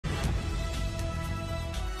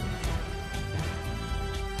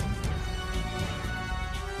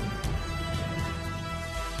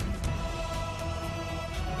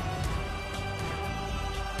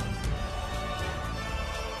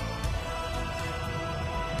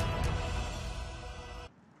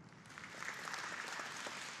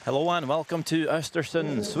Hello and welcome to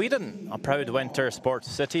Östersund, Sweden, a proud winter sports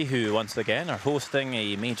city who once again are hosting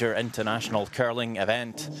a major international curling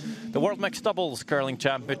event. The World Mixed Doubles Curling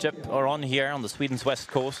Championship are on here on the Sweden's west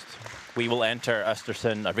coast. We will enter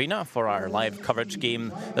Östersund Arena for our live coverage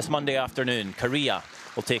game this Monday afternoon. Korea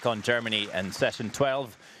will take on Germany in session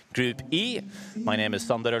 12, Group E. My name is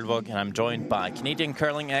Sander Ulvåg and I'm joined by Canadian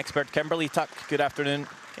curling expert Kimberly Tuck. Good afternoon.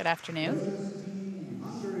 Good afternoon.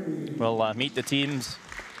 We'll meet the teams.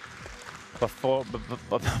 Before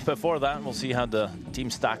that, we'll see how the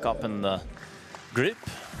teams stack up in the group.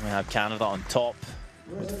 We have Canada on top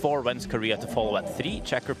with 4 wins, Korea to follow at 3,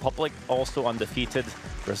 Czech Republic also undefeated,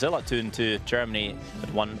 Brazil at 2-2, Germany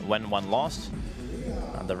with 1 win, 1 loss,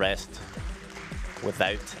 and the rest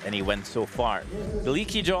without any wins so far. Lee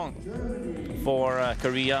Ki-jong for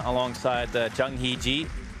Korea alongside Jung Hee-ji.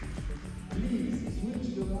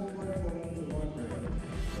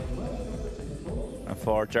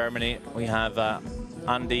 For Germany, we have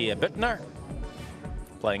Andy Büttner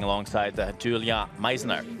playing alongside Julia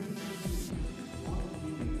Meisner.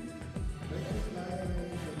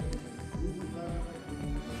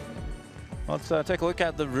 Let's take a look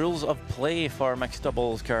at the rules of play for mixed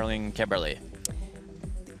doubles curling, Kimberly.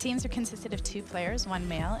 The teams are consisted of 2 players, 1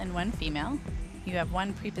 male and 1 female. You have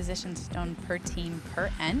 1 pre-positioned stone per team per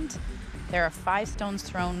end. There are 5 stones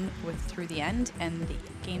thrown through the end, and the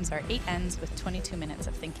games are 8 ends with 22 minutes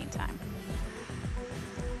of thinking time.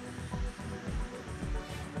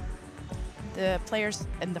 The players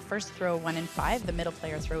in the first throw 1 and 5. The middle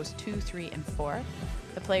player throws 2, 3, and 4.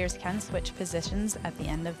 The players can switch positions at the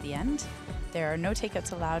end of the end. There are no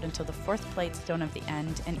takeouts allowed until the 4th played stone of the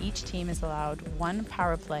end, and each team is allowed 1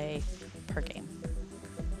 power play per game.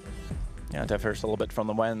 Yeah, it differs a little bit from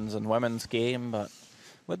the men's and women's game, but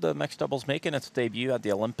with the mixed doubles making its debut at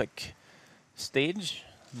the Olympic stage,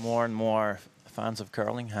 more and more fans of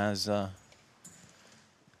curling has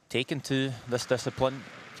taken to this discipline.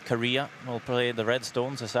 Korea will play the red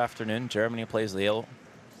stones this afternoon. Germany plays the yellow.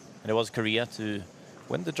 And it was Korea to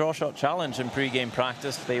win the draw shot challenge in pre-game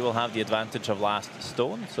practice. They will have the advantage of last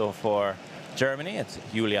stone. So for Germany, it's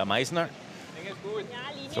Julia Meisner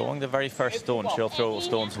throwing the very first stone. She'll throw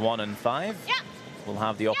stones 1 and 5. We'll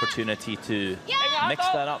have the opportunity to mix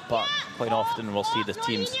that up, but quite often we'll see the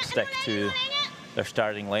teams stick to their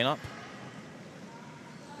starting lineup.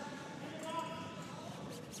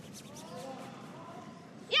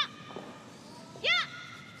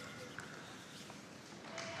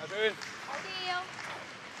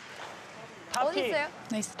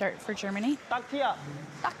 Nice start for Germany. 딱티야.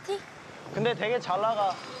 딱티? 근데 되게 잘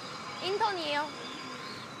나가. 인턴이에요.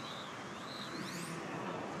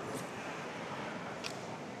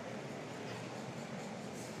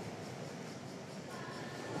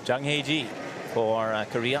 Jung Hee-ji for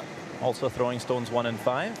Korea, also throwing stones 1 and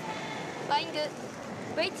 5. 라인 굿.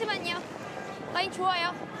 웨이트만요. 라인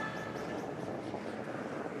좋아요.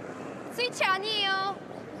 스위치 아니에요.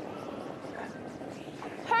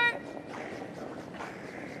 헐.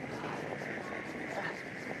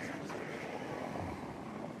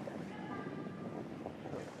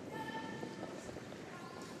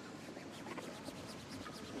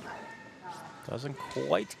 Doesn't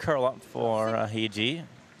quite curl up for Hee-ji.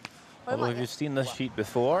 Although if you've seen this sheet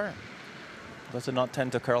before, does it not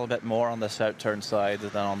tend to curl a bit more on this out-turn side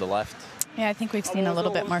than on the left? Yeah, I think we've seen a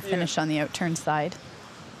little bit more finish on the out-turn side.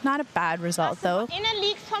 Not a bad result, though.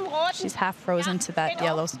 She's half frozen to that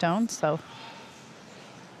yellow stone, so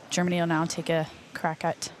Germany will now take a crack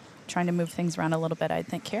at trying to move things around a little bit, I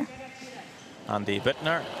think, here. Andy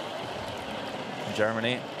Büttner,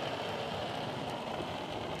 Germany,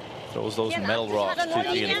 throws those middle rocks, 2,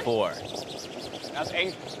 3, and 4. That's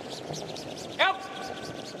eng. Help!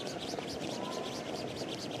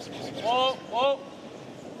 Whoa, whoa,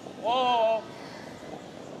 whoa,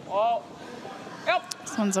 whoa. Help!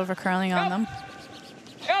 This one's over curling on them.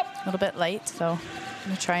 Help! A little bit light, so I'm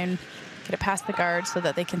going to try and get it past the guard so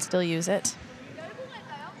that they can still use it.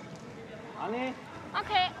 아니.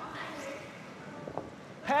 오케이.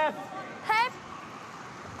 탭. 탭.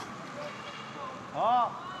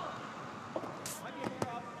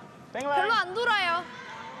 백라인. 별로 안 돌아요.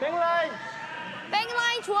 백라인.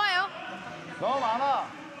 백라인 좋아요. 너무 많아.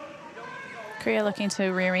 Korea looking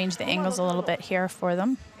to rearrange the angles a little bit here for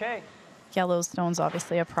them. 오케이. Yellow stone's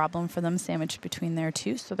obviously a problem for them, sandwiched between there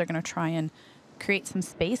too, so they're going to try and create some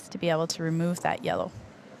space to be able to remove that yellow.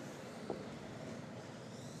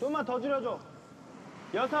 좀만 더 줄여줘.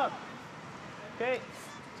 6. 오케이.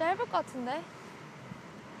 짧을 것 같은데.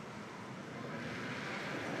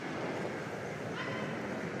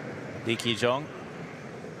 Lee Ki-jong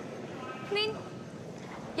Clean.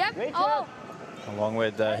 Yep. Wait, Oh. along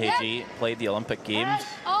with Heiji, played the Olympic Games.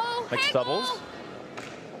 Mixed doubles.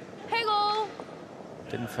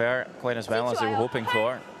 Didn't fare quite as well as they were hoping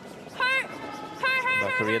for.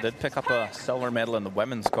 But Korea did pick up a silver medal in the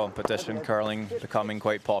women's competition, curling becoming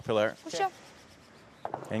quite popular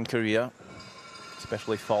in Korea,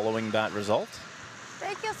 especially following that result.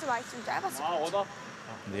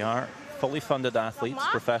 They are fully funded athletes,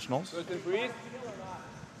 professionals. It'll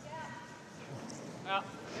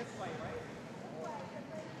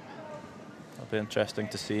be interesting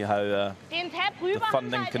to see how the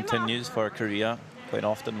funding continues for Korea. Quite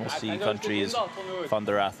often we'll see countries fund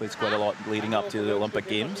their athletes quite a lot leading up to the Olympic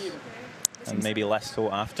Games, and maybe less so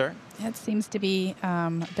after. It seems to be a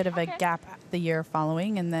bit of a gap the year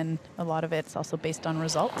following, and then a lot of it's also based on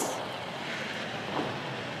results.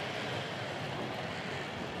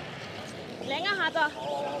 Længere harder.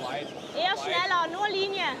 Eher schneller. Nur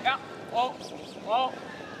Linie. Ja.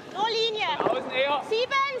 Nur Linie. Außen eher.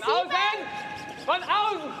 7. Von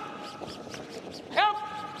außen. Help.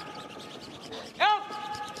 Help.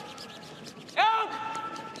 Help.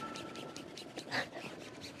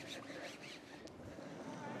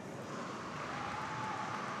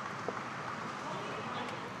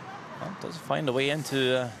 Well, does find a way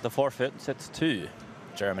into the forfeit. Sets 2,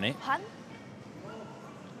 Germany.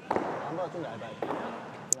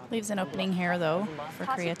 Leaves an opening here, though, for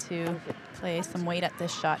Korea to play some weight at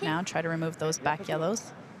this shot now, try to remove those back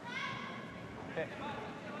yellows.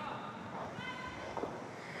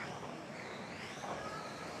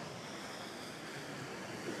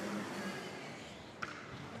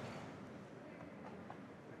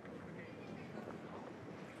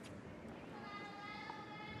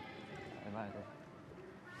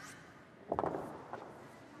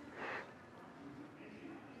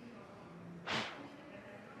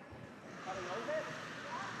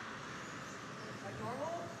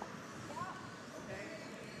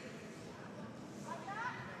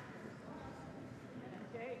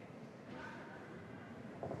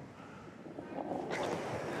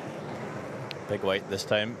 Big white this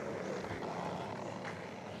time.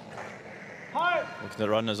 Looking to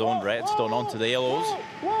run his own redstone onto the yellows.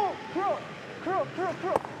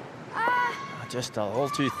 Just a little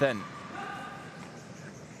too thin.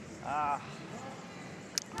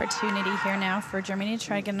 Opportunity here now for Germany to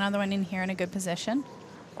try to get another one in here in a good position.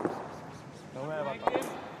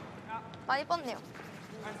 많이 뻗네요.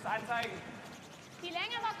 Die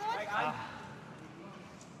Länge war gut.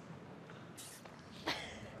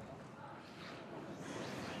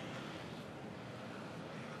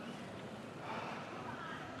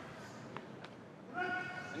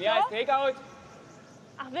 Ja, ist Takeout.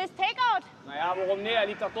 Ach, willst Takeout? Naja, warum nicht? Er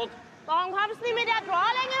liegt doch dort. Warum kommst du nicht mit der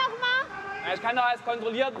Drawlänge nochmal? Ja, ich kann doch als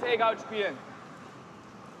kontrollierten Takeout spielen.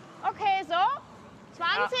 Okay, so.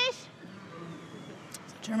 20.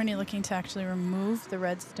 Germany looking to actually remove the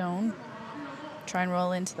red stone, try and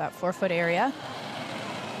roll into that 4-foot area.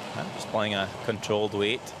 Just playing a controlled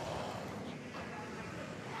weight.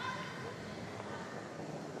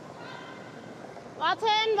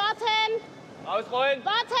 Warten, warten. Ausrollen.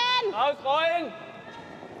 Warten. Ausrollen.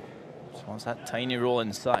 Just wants that tiny roll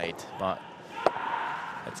inside, but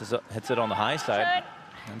hits it on the high side.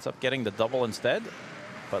 Ends up getting the double instead,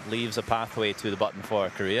 but leaves a pathway to the button for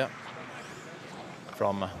Korea.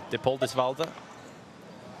 From De Poldiswalde,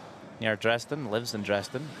 near Dresden, lives in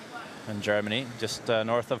Dresden, in Germany, just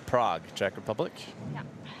north of Prague, Czech Republic. Yeah.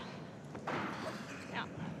 Yeah.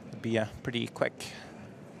 It'd be a pretty quick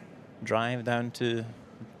drive down to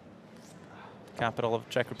capital of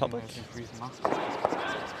Czech Republic.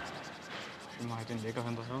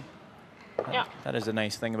 Yeah. That is a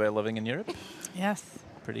nice thing about living in Europe. Yes.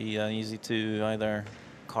 Pretty easy to either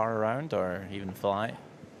car around or even fly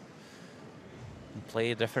and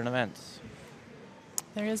play different events.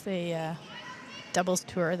 There is a doubles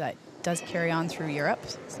tour that does carry on through Europe.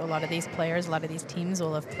 So a lot of these players, a lot of these teams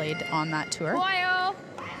will have played on that tour. 좋아요.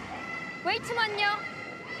 웨이트만요.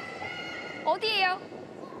 어디예요?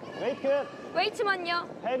 웨이트. 웨이트만요.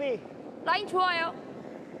 헤비. 라인 좋아요.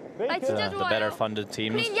 라인 진짜 The 좋아요. better funded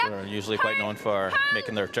teams are usually quite known for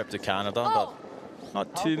making their trip to Canada, but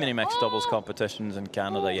not too many mixed doubles competitions in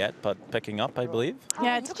Canada yet, but picking up, I believe.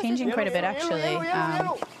 Yeah, it's changing quite a bit, actually.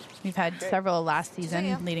 We've had several last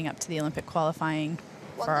season leading up to the Olympic qualifying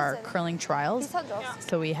for our curling trials.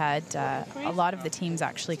 So we had a lot of the teams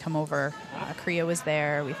actually come over. Korea was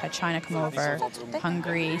there. We've had China come over.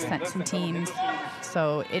 Hungary sent some teams.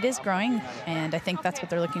 So it is growing, and I think that's what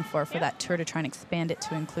they're looking for that tour, to try and expand it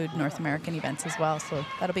to include North American events as well. So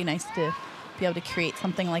that'll be nice to be able to create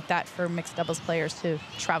something like that for mixed doubles players to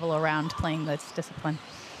travel around playing this discipline.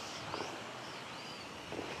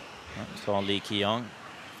 So Lee Ki-young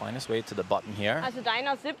find his way to the button here. Also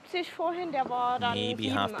deiner 70 vorhin, der war dann Maybe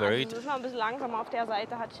 7. half Also buried. das ist noch ein bisschen langsamer auf der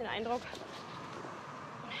Seite, hatte ich den Eindruck.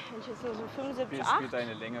 Wenn ich jetzt nur so 75, 8. Spielt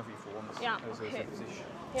eine länger wie vor uns. Ja, Also okay. 70.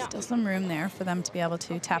 Ja. Still some room there for them to be able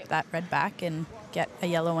to tap that red back and get a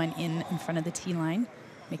yellow one in front of the tee line,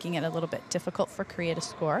 making it a little bit difficult for Korea to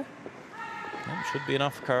score. Yeah, should be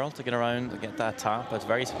enough curl to get around and get that tap. It's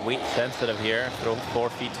very weight sensitive here. Throw 4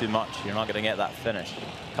 feet too much, you're not going to get that finish.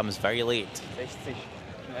 Comes very late. 60.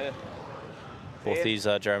 Schnell. Both these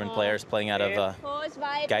German players playing out of Oh, ist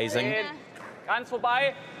weit. Geising. Ganz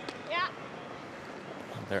vorbei. Ja.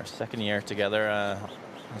 Their second year together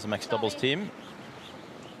as a mixed doubles team.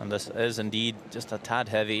 And this is indeed just a tad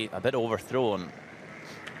heavy, a bit overthrown.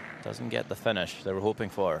 Doesn't get the finish they were hoping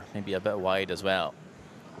for. Maybe a bit wide as well.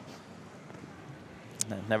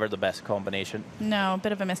 Never the best combination. No, a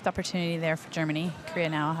bit of a missed opportunity there for Germany. Korea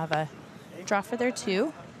now have a draw for their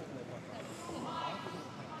 2.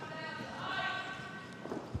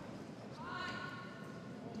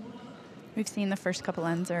 We've seen the first couple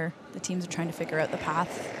ends are the teams are trying to figure out the path,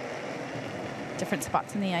 different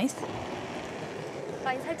spots in the ice.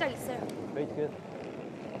 라인 살짝 있어요. Wait, good.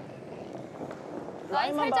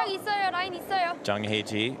 라인 살짝 있어요. 라인 있어요. Jung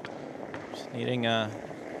Hae-ji just needing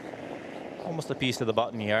almost a piece of the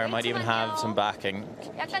button here. Might even have some backing.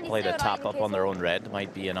 약간 Play the 있어요. tap 라인 up on their 계속. own red.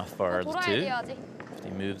 Might be enough for the 돌아야 2. 돼요 아직. If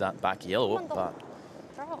they move that back yellow, 한번 더. but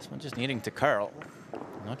들어가. this one just needing to curl.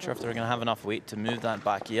 Not sure if they're going to have enough weight to move that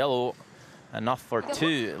back yellow. Enough for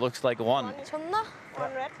 2. It looks like 1. 졌나?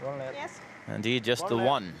 One red. Yes. Indeed, just the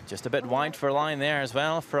 1. Just a bit wide for line there as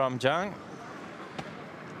well from Jung.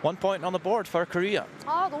 1 point on the board for Korea.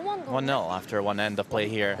 아 너무 안 돼. 1-0 after one end of play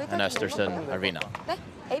here in Östersund Arena. 네?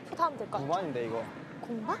 A4 타면 될 것 같아. 9반인데 이거.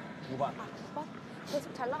 공반? 9반. 아 9반?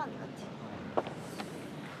 계속 잘 나가는 것 같아.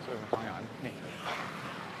 저 이거 방해 안 해.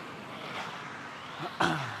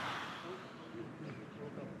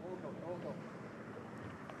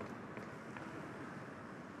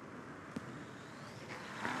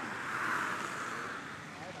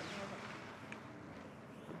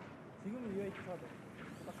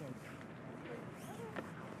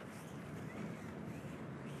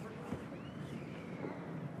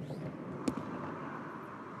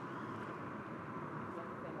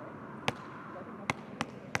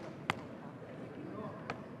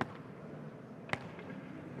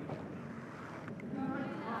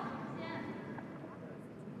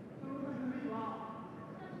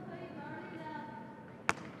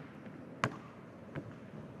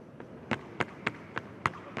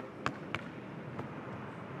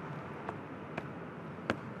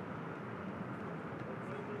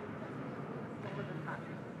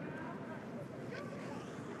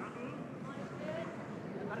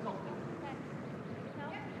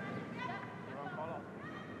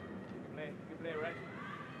 You play red.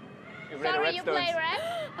 You play the Sorry, red you stones. play red?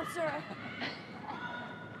 I'm sorry.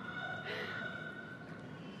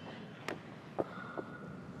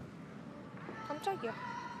 깜짝이야.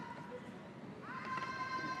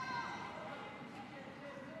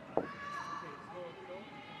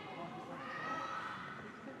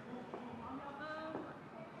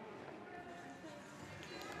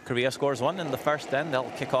 Korea scores 1 in the first end. They'll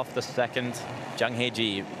kick off the second. Jung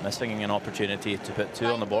Hae-ji missing an opportunity to put 2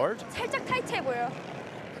 on the board. 살짝 타이트해 보여.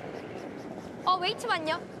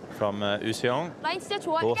 웨이트만요. From Useong. 라인 진짜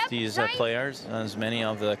좋아. Both these players, as many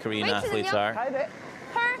of the Korean athletes are, 가야 돼.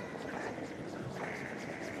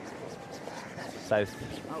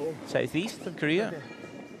 southeast of Korea.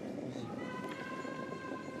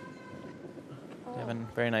 They have a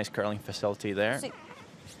very nice curling facility there.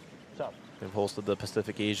 They've hosted the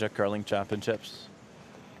Pacific Asia Curling Championships.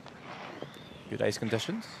 Good ice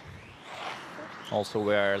conditions. Also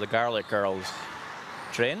where the Garlic girls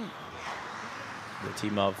train. The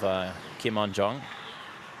team of Kim On-jung,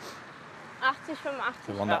 80,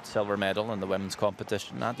 who 85. won that silver medal in the women's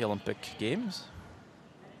competition at the Olympic Games.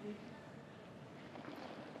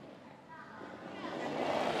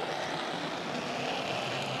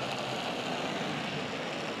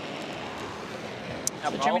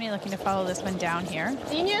 So Germany looking to follow this one down here.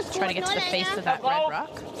 Linie ist Try to gut, get to the nur face Linie. of that red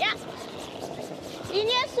rock. Ja.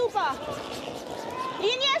 Linie ist super.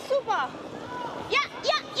 Linie ist super. Ja,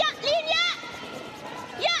 ja, ja, Linie.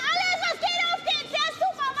 Ja, alles, was geht, auf geht. Sehr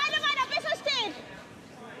super. Weiter, besser stehen.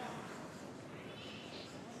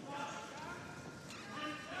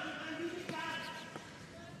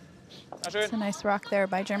 It's a nice rock there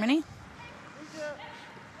by Germany.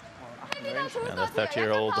 And the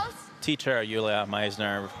 30-year-old teacher, Julia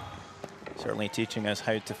Meisner, certainly teaching us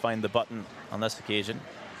how to find the button on this occasion.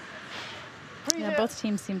 Yeah, both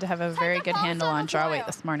teams seem to have a very good handle on draw weight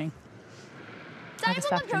this morning. this 짧은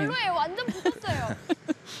건 afternoon. 별로예요. 완전 붙었어요.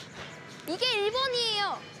 이게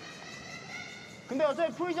 1번이에요. 근데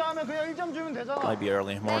어차피 프리즈 하면 그냥 1점 주면 되잖아. Might be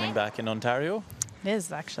early morning back in Ontario. It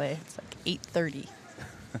is actually. It's like 8:30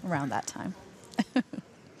 around that time.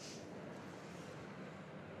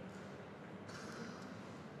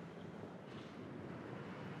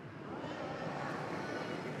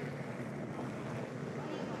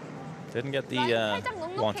 Didn't get the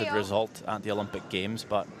wanted result at the Olympic Games,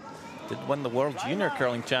 but did win the World Junior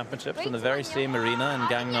Curling Championships in the very same arena in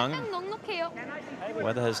Gangneung 넉넉해요.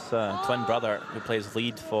 with his twin brother, who plays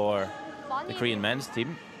lead for the Korean men's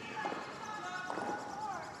team.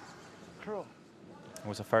 It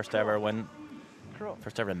was the first ever win,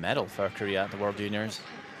 first ever medal for Korea at the World Juniors.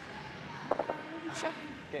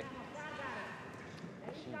 Okay.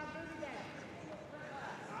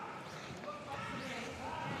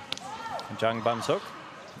 Jang Bam-suk,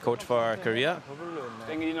 coach for Korea. Ich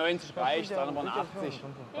denke, die 90 reicht, dann aber 80.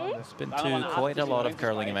 It's been to quite a lot of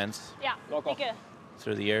curling events Ja, Locker. ikke.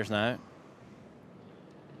 through the years now.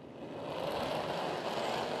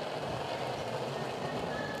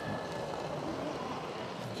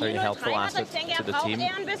 Very helpful asset to the team.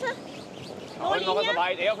 Und noch ist er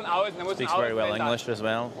weit, eher von außen. Er muss Speaks von very well außen English as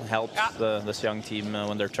well. Helps this young team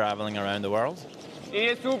when they're traveling around the world.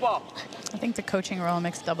 Linie ist super. I think the coaching role in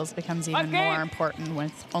mixed doubles becomes even Okay. more important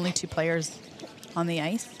with only 2 players on the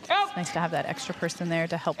ice. Yep. It's nice to have that extra person there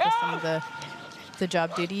to help with some of the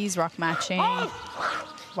job duties, rock matching,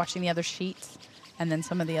 watching the other sheets, and then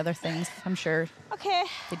some of the other things. I'm sure Okay.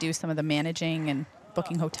 they do some of the managing and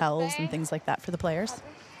booking hotels and things like that for the players.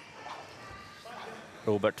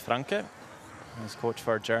 Robert Franke, his coach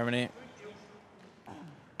for Germany.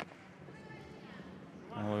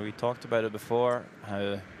 Well, we talked about it before, how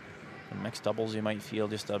in mixed doubles you might feel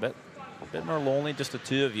just a bit more lonely, just the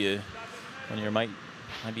 2 of you, when you might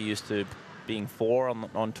be used to being 4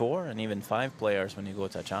 on tour and even 5 players when you go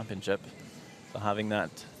to a championship. So having that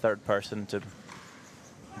third person to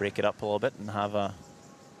break it up a little bit and have a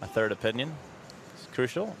third opinion is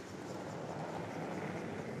crucial.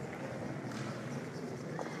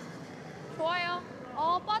 좋아요.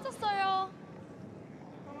 빠졌어요.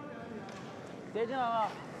 되진 않아.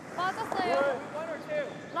 빠졌어요.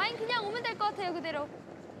 라인 그냥 오면 될 것 같아요, 그대로.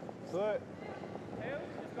 둘.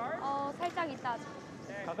 살짝 있다.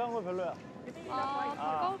 가까운 거 별로야.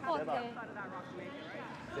 가까울 것 같아.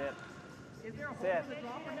 셋. 셋.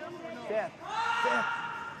 셋.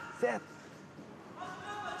 셋.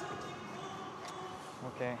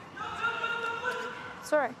 오케이.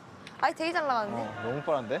 Sorry. 아니, 되게 잘 나가는데? 너무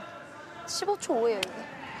빠른데? 15초 5예요, 이게.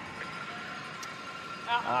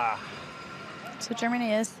 So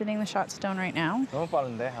Germany is sitting the shot stone right now. 너무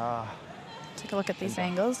빠른데? Take a look at these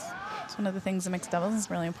angles. It's one of the things in mixed doubles. It's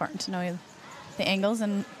really important to know the angles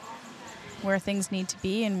and where things need to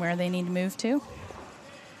be and where they need to move to.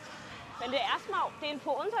 Wenn du erstmal den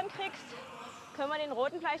vor unseren kriegst, können wir den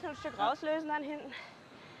roten gleich noch ein Stück rauslösen dann hinten.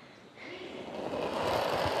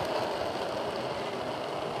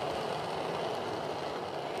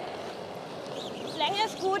 Länge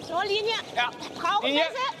ist gut, nur Linie. Ja. Brauch Linie.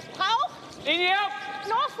 Pässe, brauch. Linie.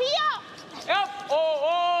 Nur 4. Ja.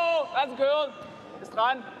 Oh, lass ihn hören. Ist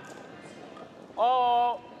dran.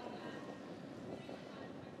 Oh.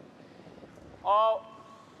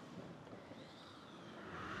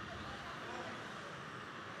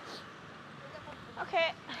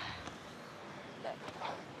 Okay.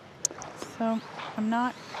 So I'm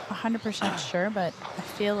not 100% sure, but I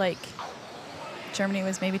feel like Germany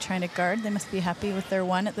was maybe trying to guard. They must be happy with their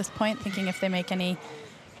 1 at this point, thinking if they make any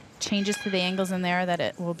changes to the angles in there that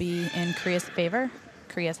it will be in Korea's favor.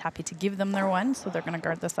 Korea's happy to give them their 1, so they're going to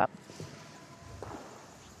guard this up.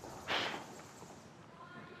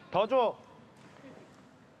 더 줘.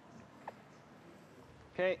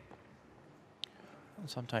 오케이.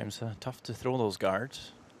 Sometimes tough to throw those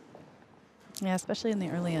guards. Yeah, especially in the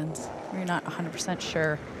early ends, where you're not 100%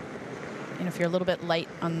 sure. You know, if you're a little bit light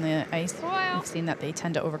on the ice, we've seen that they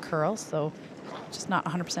tend to overcurl, so just not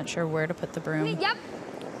 100% sure where to put the broom. Yep.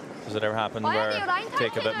 Does it ever happen where you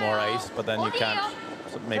take a bit more ice, but then you can't,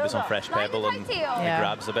 maybe some fresh pebble and it Yeah.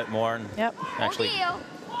 grabs a bit more and Yep. actually 어디예요?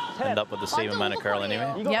 end up with the same amount of curl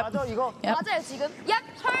anyway? 이거 Yep. 맞아, 이거. Yep. 맞아요, 지금.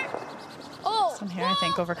 털. Some here, I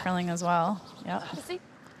think, overcurling as well. Yep.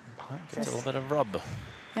 It's a little bit of rub.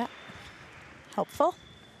 Yeah. Helpful.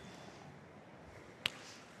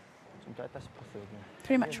 좀 짧다 싶었어, 여기.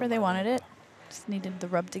 Pretty much where they wanted it. Just needed the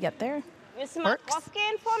rub to get there. Willst du mal Works. drauf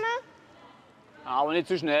gehen vorne? Aber nicht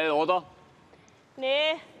zu schnell, oder?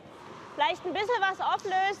 Nee. Vielleicht ein bisschen was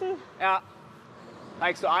auflösen. Ja.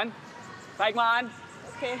 Zeigst du an? Zeig mal an.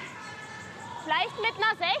 Okay. Vielleicht mit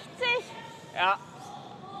einer 60. Ja.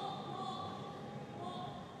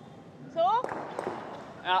 So?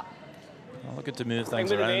 Ja. Well, looking to move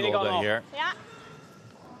things around a little bit here. Ja.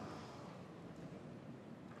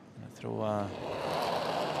 Throw a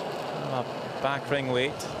back ring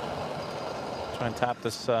weight. Try and tap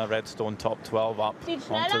this redstone top 12 up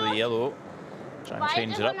onto the yellow. Try and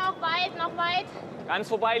change it up. Noch weit, noch weit. Ganz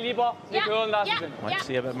vorbei lieber. Nicht hören lassen sind. Might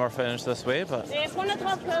see a bit more finish this way, but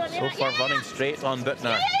so far running straight on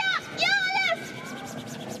Bittner.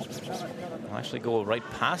 I'll actually go right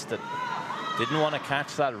past it. Didn't want to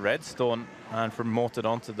catch that redstone and promote it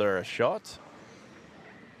onto their shot.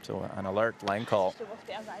 So an alert line call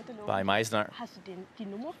by Meisner. Hast du die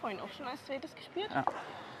Nummer vorhin auch schon als zweites gespielt? Ja.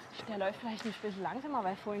 Der läuft vielleicht ein bisschen langsamer,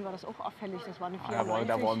 weil vorhin war das auch auffällig. Das war eine 94.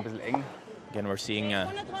 Der war ein bisschen eng. Again, we're seeing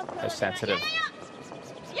how sensitive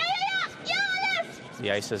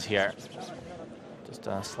the ice is here. Just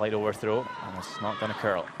a slight overthrow, and it's not going to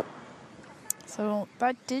curl. So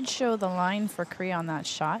that did show the line for Korea on that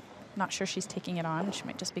shot. Not sure she's taking it on. She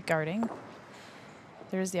might just be guarding.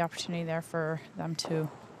 There is the opportunity there for them to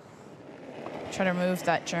try to remove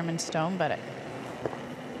that German stone, but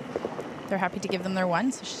they're happy to give them their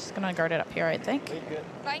one, so she's going to guard it up here, I think.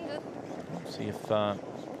 Line good. See if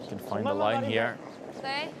you can find the line here.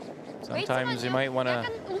 네. Sometimes you might want to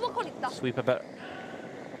약간 오버콜 있다. sweep a bit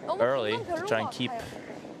early to try and keep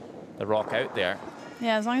the rock out there.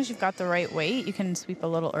 Yeah, as long as you've got the right weight, you can sweep a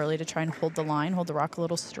little early to try and hold the line, hold the rock a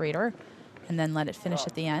little straighter, and then let it finish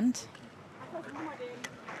at the end.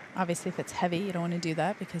 Obviously, if it's heavy, you don't want to do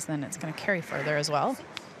that because then it's going to carry further as well.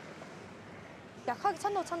 약하게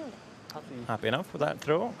찾는다. Happy enough with that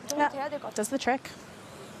throw? Yeah, does the trick.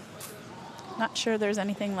 Not sure there's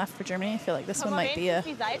anything left for Germany. I feel like this one might be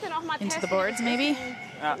into the boards, maybe.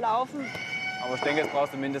 Ja. Aber ich denke, jetzt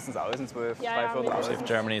brauchst du mindestens außen 12, Dreiviertel See if außen.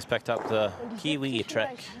 Germany's picked up the Kiwi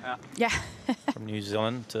trick Yeah. from New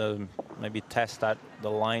Zealand to maybe test that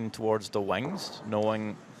the line towards the wings,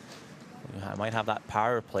 knowing you might have that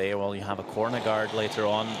power play while you have a corner guard later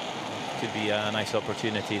on. Could be a nice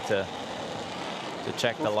opportunity to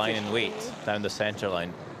check the line and weight down the center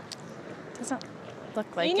line. Doesn't look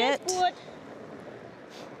like Linie it. ist gut.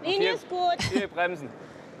 Linie ist gut. Viel bremsen.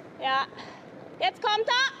 Ja. Jetzt kommt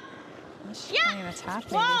er. She's trying to tap,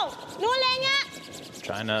 maybe. Wow. Nur Länge.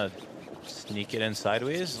 Trying to sneak it in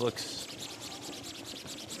sideways. Looks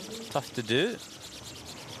tough to do.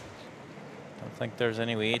 Don't think there's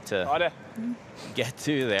any way to Schade. get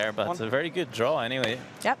to there, but it's a very good draw anyway.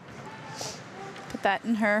 Yep. Put that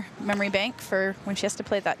in her memory bank for when she has to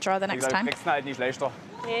play that draw the Wie next gesagt, du time. kriegst ihn halt nicht leichter,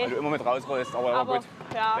 weil du immer mit rausrollst. Aber er war gut.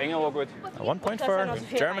 ja. Länge war gut. At 1 point for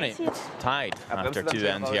Germany. Tied after two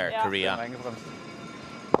ends here. Ja. Korea, Reingebremst.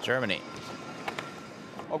 Germany.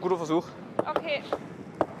 Oh, guter Versuch. Okay.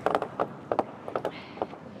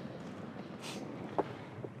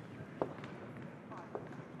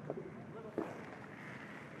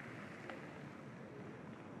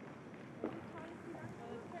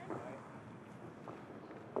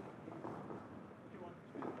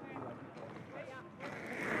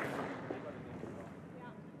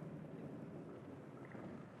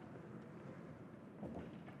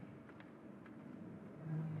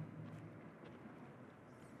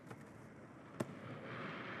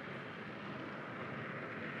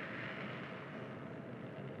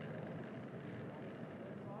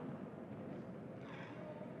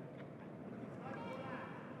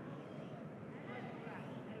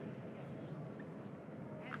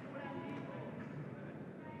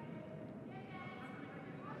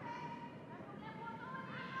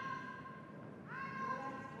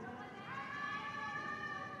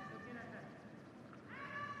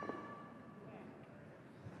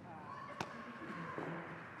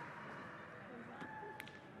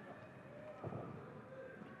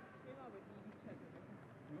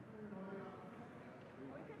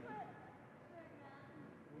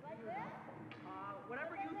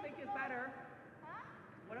 Whatever you think is better.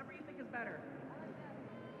 Whatever you think is better.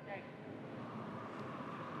 Okay.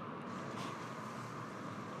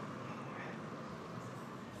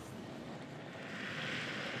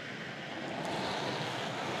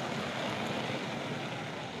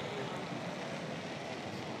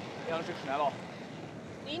 Ja, ein Stück schneller.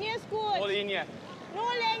 Linie ist Nur gut. Linie. Nur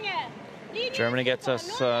Länge. Linie Germany ist gets super.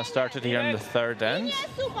 us Nur Länge. started here in the third end. Linie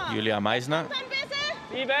ist super. Julia Meisner, Kommt ein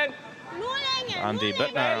bisschen. 7. Nur Länge. Andy nur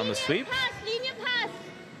Länge. Bittner on the Linie sweep. passt. Linie passt.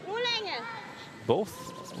 Nur Länge. both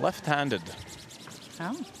left-handed.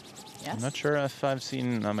 Oh, yes. I'm not sure if I've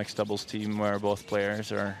seen a mixed doubles team where both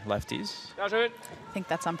players are lefties. Ja, schön. I think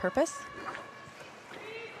that's on purpose.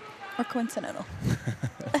 Or coincidental.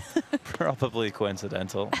 Probably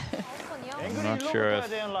coincidental. I'm not sure if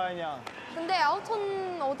근데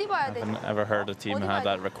아웃턴 어디 봐야 되지? I've ever heard a team had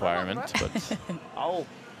that requirement, but 아홉.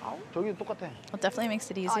 저기도 똑같아. Well, definitely makes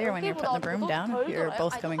it easier when you're putting the broom down if you're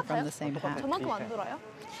both coming from the same hat. 저만큼 안 돌아요?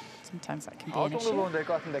 Sometimes that can be 아홉 an 정도 issue. 보면 될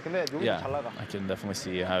것 같은데. 근데 여기 yeah, 잘 나가. I can definitely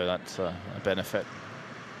see how that's a benefit.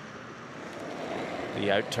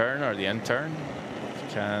 The out turn or the in turn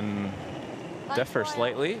can differ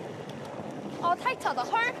slightly. 타이트하다.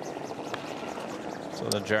 헐. So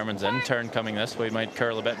the Germans in turn coming this way might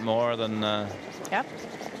curl a bit more than Yep.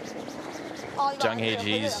 Jung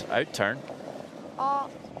Hae-ji's out turn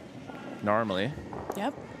normally.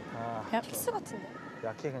 Yep. Yep. 키스 같은데.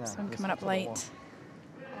 약해 그냥. So I'm coming up late.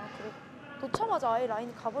 놓자마자 아예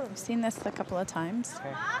라인이 가버렸네. We've seen this a couple of times.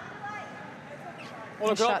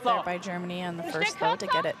 Oder Good shot there kürzer. by Germany on the first throw to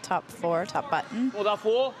get it top 4, top button. Oder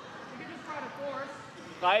vor.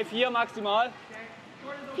 3, 4 maximal.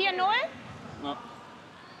 4-0. Ja.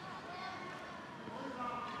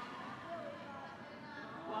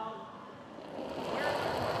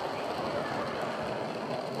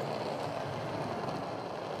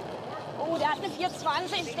 Oh, der hat eine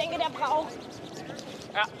 4,20. Ich denke, der braucht.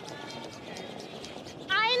 Ja.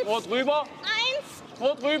 1, Vor drüber. 1,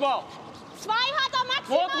 Vor drüber. 2 hat er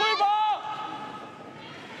Vor maximal. drüber.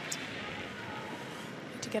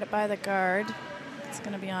 To get it by the guard. It's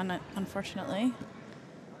going to be on it, unfortunately.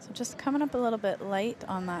 So just coming up a little bit light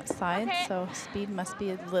on that side. Okay. So speed must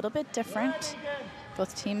be a little bit different.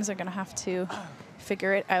 Both teams are going to have to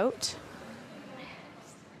figure it out.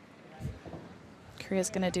 Korea's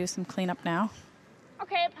going to do some cleanup now.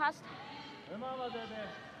 Okay, passt.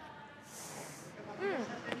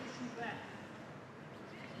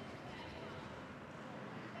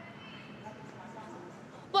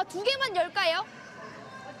 뭐 두 개만 열까요?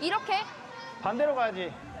 이렇게? 반대로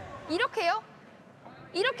가야지. 이렇게요?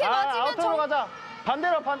 이렇게 아, 맞으면 아웃으로 가자.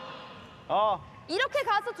 반대로 반. 이렇게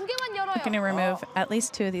가서 두 개만 열어요. Going to remove at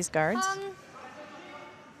least 2 of these guards.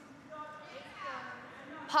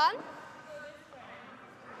 반?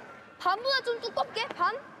 반보다 좀 두껍게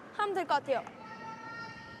반? 하면 될 것 같아요.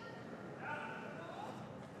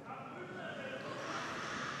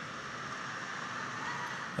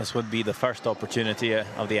 This would be the first opportunity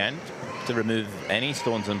of the end to remove any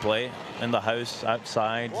stones in play in the house,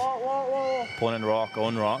 outside, opponent rock,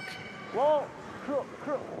 own rock.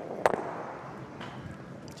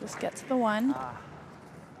 Just get to the 1.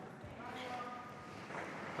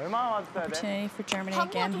 얼마나 맞았어야 돼? Opportunity for Germany 반보다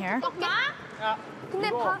again 좀 here. 두껍게?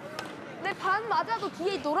 근데 반 맞아도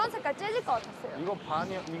뒤에 노란 색깔 째질 것 같았어요.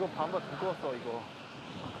 이거 반보다 두꺼웠어 이거.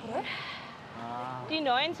 그래? Die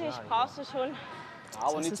 90 brauchst du schon.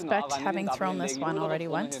 So I suspect having thrown this one already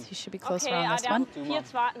once, he should be closer Okay, on this der one.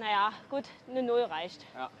 4-2. Naja, gut, eine 0 reicht.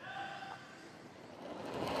 Ja.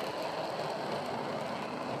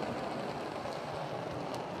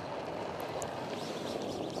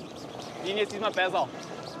 Linie ist diesmal besser.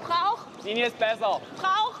 Brauch, Linie ist besser.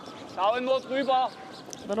 brauch. Daumen nur drüber.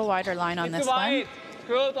 A little wider line on Nicht this zu one. weit.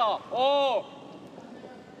 Kürzer. Oh.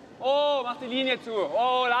 Oh, mach die Linie zu.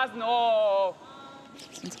 Oh, lassen. Oh.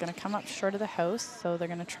 It's going to come up short of the house, so they're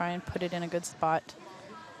going to try and put it in a good spot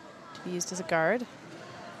to be used as a guard.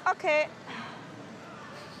 Okay.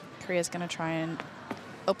 Korea's going to try and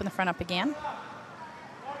open the front up again.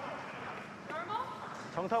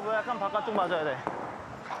 정타보다 약간 바깥쪽 맞아야 돼.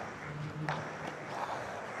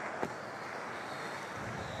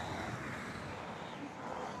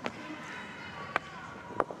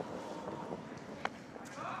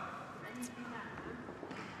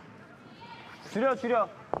 줄여.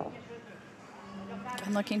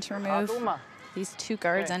 I'm looking to 아, remove 조금만. these 2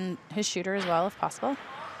 guards and his shooter as well, if possible.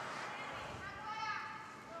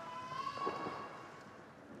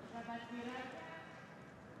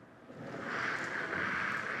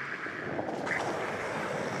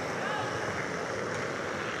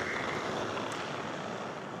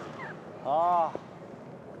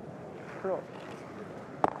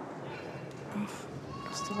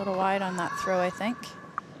 Just a little wide on that throw, I think.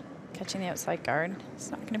 Catching the outside guard. He's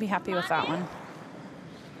not going to be happy with that one.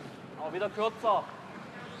 Aber wieder kürzer.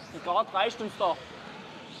 Die Guard reicht uns doch.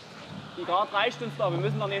 Die Guard reicht uns doch. Wir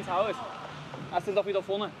müssen doch nicht ins Haus. Lass den doch wieder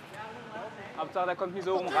vorne. Hauptsache, der kommt nicht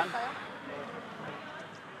so rum ran.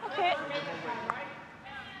 Okay.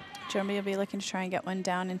 Germany will be looking to try and get one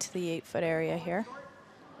down into the 8-foot area here.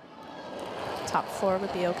 Top 4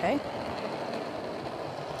 would be okay.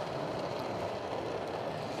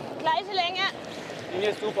 Gleiche Länge. Linie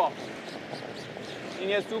ist super.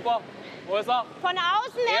 Linie ist super. Wo ist er? Von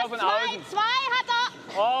außen Eher ist von 2. außen. 2 hat er.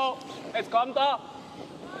 Oh, jetzt kommt er.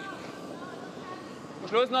 Zum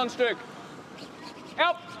Schluss noch ein Stück.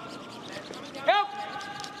 Ja. Ja.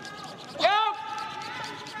 Ja.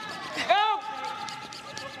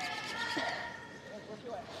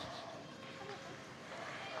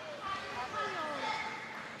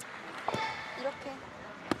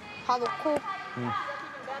 다 놓고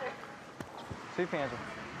스위핑 해줘.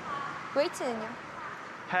 웨이트는요?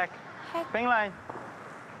 핵. 핵. 백라인.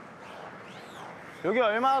 여기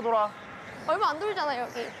얼마나 돌아? 얼마 안 돌잖아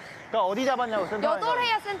여기. 그러니까 어디 잡았냐고 센터. 8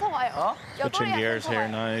 해야 센터 가요. 어? 8 Switching 해야 gears 센터 here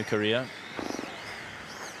가요. now, Korea.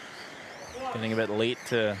 Getting a bit late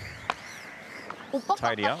to 오빠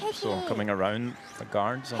tidy 아까 up, so 핵이 coming around the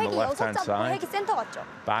guards on the 핵이 left-hand 6 잡고 side. 핵이 센터 갔죠?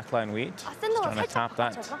 Backline weight, 아 just 센터가 trying to 살짝 tap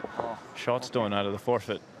that 바깥쳤나? shot stone out of the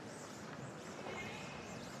forfeit.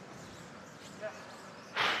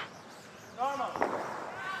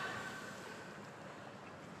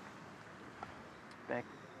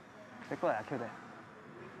 백보다 약해도 돼.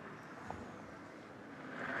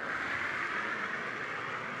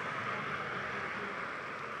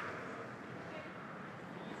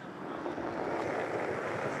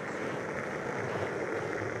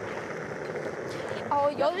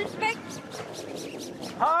 열백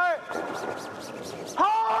헐!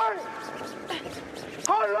 헐!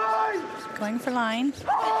 헐 라인! Going for line.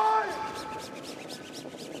 헐!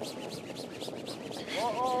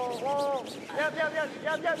 오.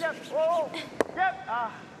 얍. 오. 얍.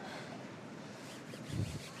 아.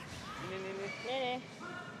 네네.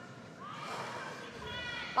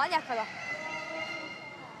 많이 약하다.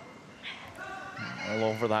 All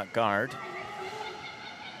over that guard.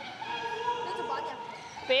 그래도 많이 약해.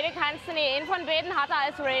 Bitte kannst du nicht. Von beiden hat er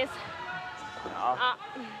als Race. Ja. Ah,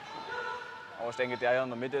 Aber ich denke, der hier in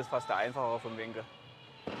der Mitte ist fast der einfachere vom Winkel.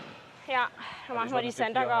 ja, dann machen wir die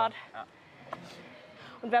Center Guard. Ja.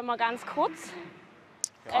 Und wenn wir ganz kurz,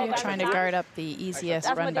 Korea trying to guard up the easiest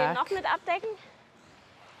dass wir run den back. noch mit abdecken.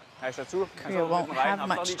 Heißt dazu? Korea won't have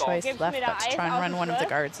much choice Gib's left mir but to da try and Eis run auf one of the den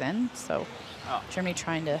guards in. So Ja. Germany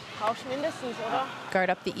trying to Brauchst mindestens, oder?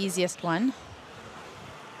 guard up the easiest one.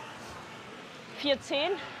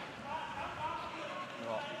 4-10.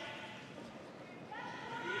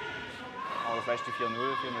 Oder vielleicht die 4-0,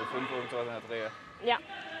 4-0-5 und sowas in der Drehe. Ja.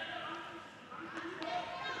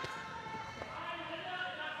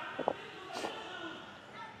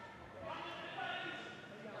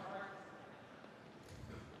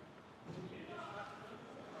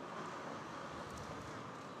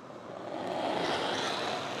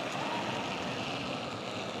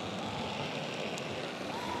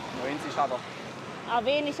 Wohin sie hat er? Aber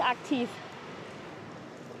wenig aktiv.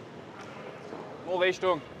 Nur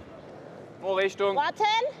Richtung. Nur Richtung. Warten.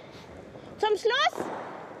 Zum Schluss.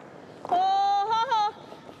 Ho, ho, ho.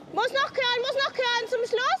 Muss noch können. Zum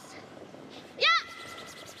Schluss. Ja.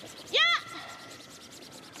 Ja.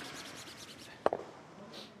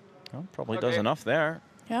 Well, probably does Okay. enough there.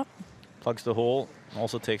 Yep. Plugs the hole.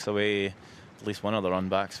 Also takes away at least one of the run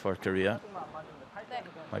backs for Korea.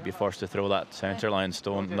 Might be forced to throw that center line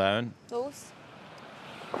stone down. Those.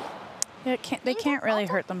 Yeah, they can't really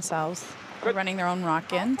hurt themselves by running their own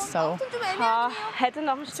rock in. So 좀 Ah, 애매하네요. hätte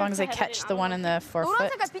noch ein as long as they Stückchen, hätte catch den the one in the 노란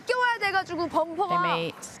forefoot, 색깔 비껴와야 돼가지고 they 범퍼가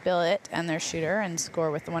may spill it and their shooter and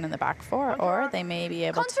score with the one in the back four, or they may be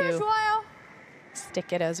able 컨트롤 to 좋아요.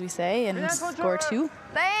 stick it, as we say, and score two.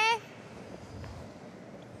 네.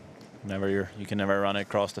 You can never run it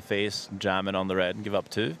across the face, jam it on the red, and give up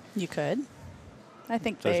two. You could. I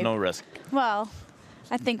think There's they. no risk. Well,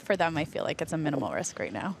 I think for them, I feel like it's a minimal risk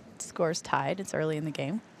right now. Score's tied. It's early in the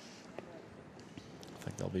game. I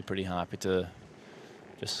think they'll be pretty happy to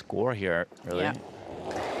just score here, really. Yeah.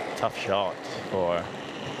 Tough shot for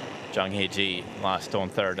Jung Hee-ji, last on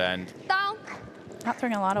third end. 다운. Not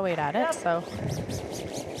throwing a lot of weight at it, so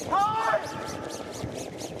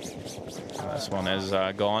This one is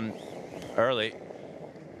gone early.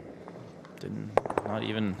 Not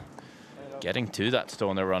even getting to that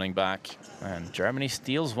stone they're running back. And Germany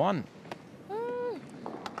steals one.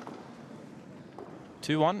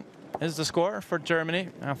 2-1 is the score for Germany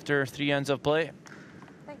after 3 ends of play.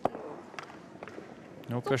 Thank you.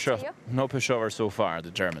 No pushover so far, the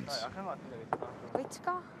Germans. 약한 것 같은데.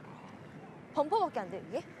 웨이트가 범퍼밖에 안 돼요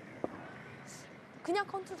이게? 그냥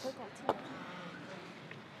컨트롤 될 것 같은데.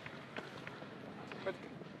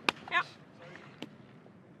 Ja.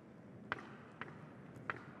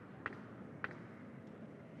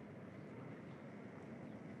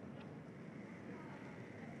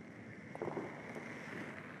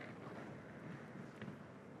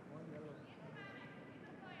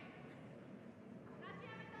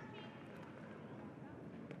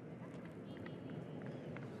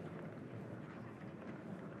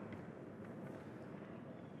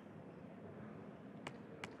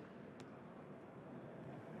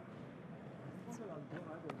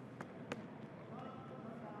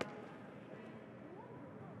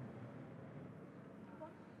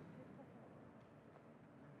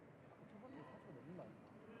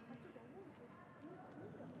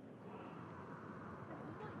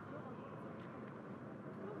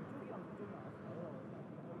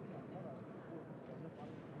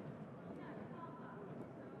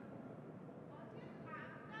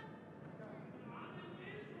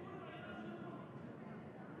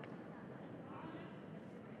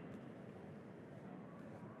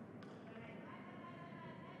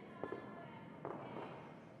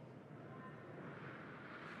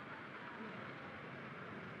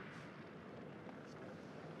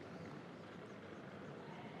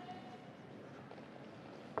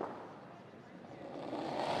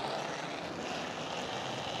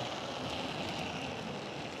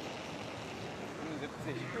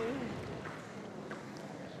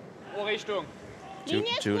 Richtung.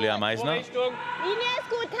 Julia Meisner Richtung. Linie ist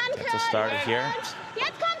gut, gets us started here.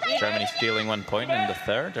 Jetzt kommt er. Germany stealing 1 point in the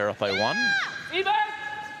third. They're up by 1. 7.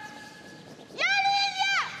 Ja,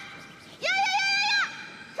 Linie! Ja.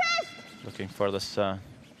 Fest! Looking for this Ja!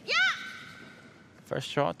 first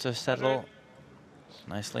shot to settle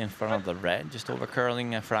nicely in front of the red, just over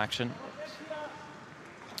curling a fraction.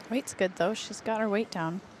 Weight's good though. She's got her weight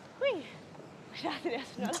down. Hui. Ich dachte, der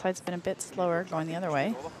ist schneller. That side's been a bit slower going the other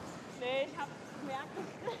way. Nee, ich hab gemerkt.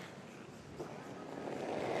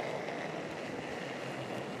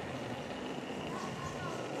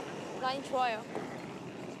 라인 좋아요.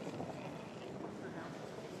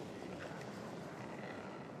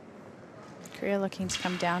 Korea looking to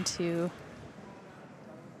come down to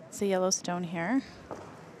the Yellowstone here.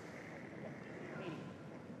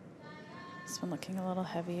 This one looking a little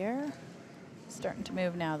heavier. Starting to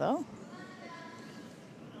move now though.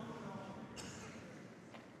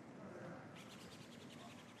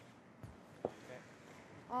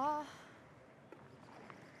 아,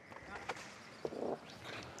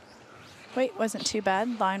 Weight wasn't too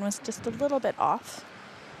bad. Line was just a little bit off.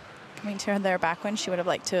 Coming to their backwind, she would have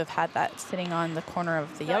liked to have had that sitting on the corner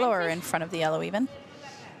of the yellow or in front of the yellow even.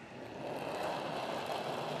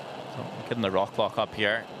 So getting the rock block up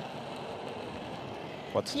here.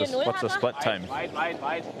 What's the split time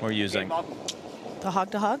Weit. we're using? The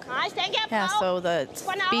hog to hog? Ah, ich denke, er Yeah, braucht so the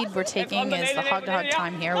speed we're taking is the hog to hog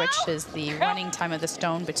time here, which is the running time of the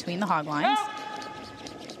stone between the hog lines.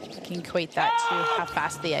 You can equate that to how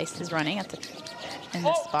fast the ice is running at in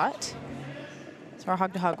this spot. So our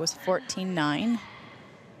hog to hog was 14.9.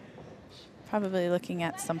 Probably looking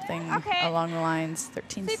at something along the lines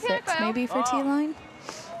 13.6 maybe for T-line.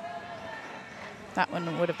 That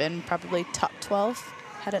one would have been probably top 12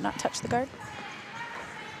 had it not touched the guard.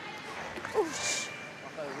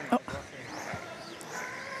 Oh.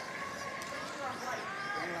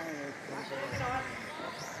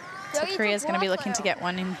 So Korea's going to be looking to get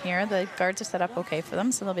one in here. The guards are set up okay for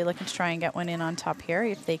them, so they'll be looking to try and get one in on top here.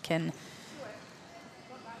 If they can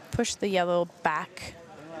push the yellow back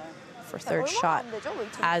for third shot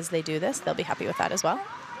as they do this, they'll be happy with that as well.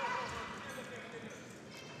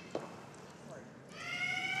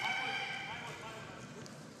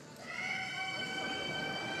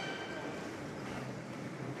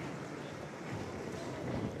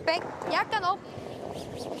 백 약간 업.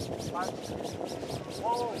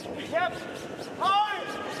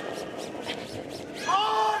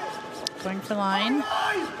 Going for line.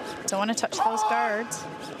 Don't want to touch those guards.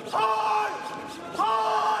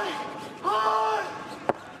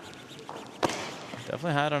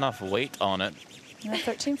 Definitely had enough weight on it. Yeah,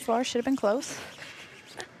 13.4 should have been close.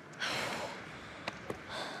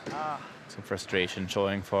 Some frustration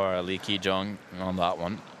showing for Lee Ki-jung on that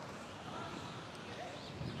one.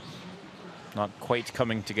 Not quite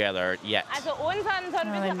coming together yet. Also unseren so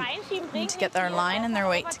ein Well, bisschen they reinschieben, need to get their line and their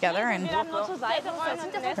weight together, and dann nur zur Seite rollen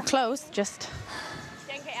und den they're Rest. close. Just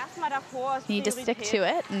Ich denke erstmal davor ist need to stick Priorität.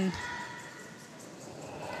 to it and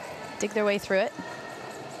dig their way through it.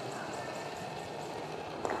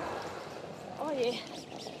 Oh je.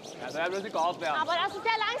 Ja, soll ja bloß nicht gehabt werden. Aber das ist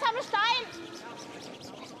der langsame Stein.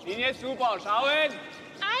 Linie ist super, schauen.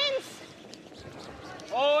 1.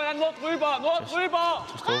 Oh, dann nur drüber.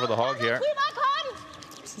 Just over the hog here. Drüber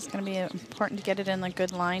kommt. This is going to be important to get it in a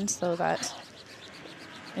good line so that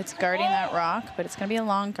it's guarding that rock, but it's going to be a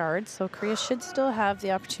long guard, so Korea should still have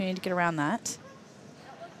the opportunity to get around that.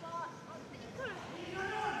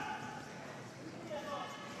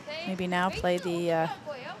 Maybe now play the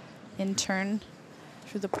in-turn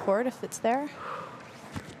through the port if it's there.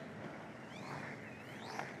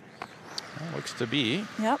 Well, looks to be.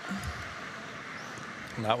 Yep.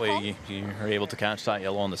 That way you are able to catch that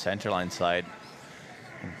yellow on the center line side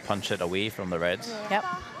and punch it away from the reds. Yep.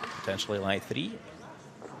 Potentially line 3.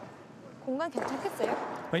 공간 괜찮겠어요?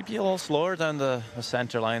 Might be a little slower down the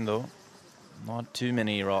center line though. Not too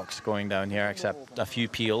many rocks going down here except a few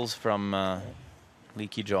peels from Lee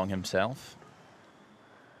Ki-jung himself.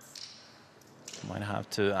 Might have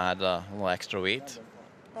to add a little extra weight.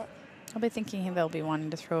 I'll be thinking they'll be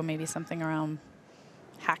wanting to throw maybe something around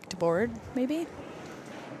hacked board, maybe.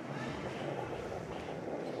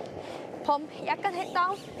 범 약간 head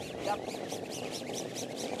down.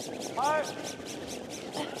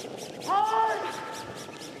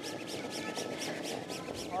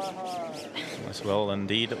 This will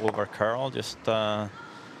indeed over curl. Just a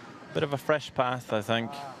bit of a fresh path, I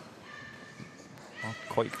think. Not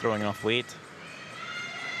quite throwing enough weight.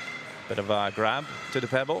 Bit of a grab to the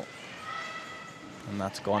pebble. And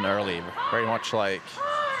that's gone early. Very much like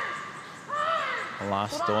the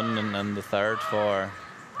last stone and the third for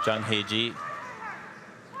Jung Hae-ji.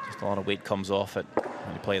 Just a lot of weight comes off it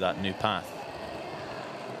when you play that new path.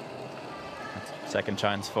 Second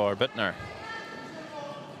chance for Bittner.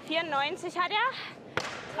 94 hat er.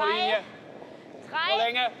 Vor Linie. Vor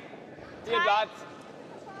Länge. Viel Platz.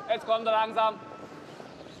 Jetzt kommt er langsam.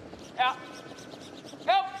 Ja.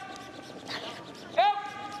 Ja. Ja.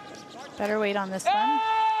 Better weight on this one.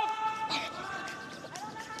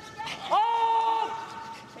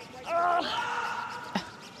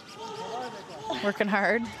 Working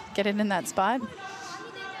hard, get it in that spot.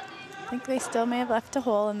 I think they still may have left a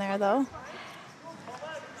hole in there though.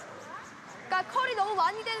 그러니까 컬이 너무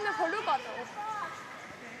많이 되면 별로일 것 같다고.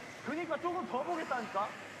 그러니까 조금 더 보겠다니까.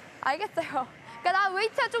 알겠어요. 그러니까 나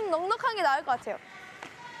웨이트가 좀 넉넉한 게 나을 것 같아요.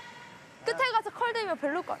 끝에 가서 컬 되면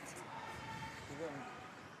별로일 것 같아.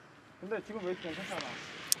 근데 지금 웨이트 괜찮잖아.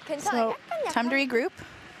 괜찮아요. So, time to regroup.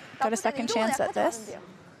 Got a second chance at this.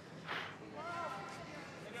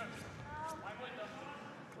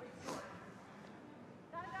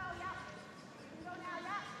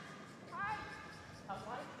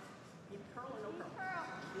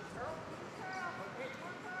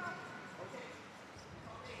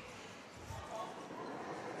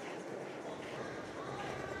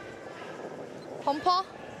 범퍼.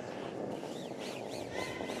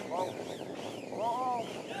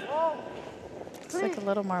 Looks like a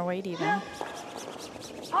little more weight even.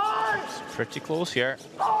 Pretty close here.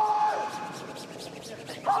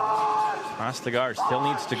 Past the guard, still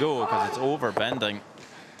needs to go because it's over bending.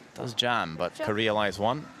 Does jam, but Korea lies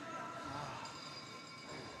one.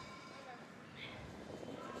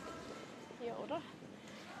 Hier, oder?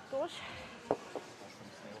 Durch.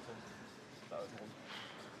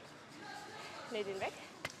 Nee, den weg.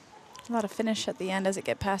 A lot of finish at the end as it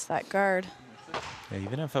get past that guard. Yeah,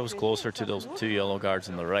 even if I was closer to those two yellow guards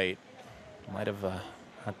on the right, might have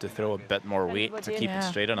had to throw a bit more weight to keep it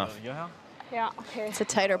straight enough. Ja, okay. It's a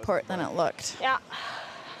tighter port than it looked. Ja,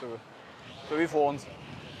 So wie vor uns.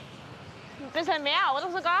 ein bisschen mehr,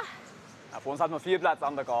 oder sogar? Ja, vor uns hat man viel Platz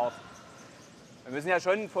an der Guard. Wir müssen ja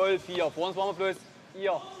schon voll 4. Vor uns waren wir bloß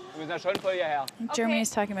hier. Wir müssen ja schon voll hierher. I think Germany's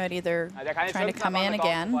talking about either der kann jetzt trying to schon come knapp in an der Guard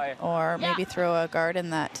again vorbei. or maybe throw a guard in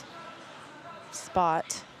that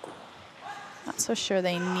spot. Not so sure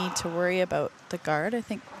they need to worry about the guard. I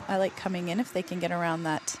think I like coming in if they can get around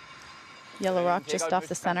that yellow rock just off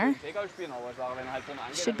the center.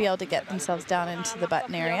 Should be able to get themselves down into the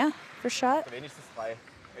button area for shot. Wenigstens 3.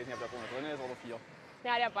 Ich weiß nicht, ob der vorne drin ist oder 4.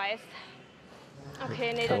 Ja, der beißt.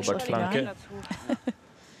 Okay, nee, dann Hilbert stelle ich Flanke. den dazu.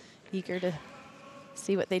 Eager to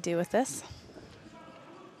see what they do with this.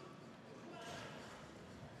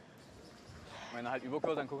 Wenn er halt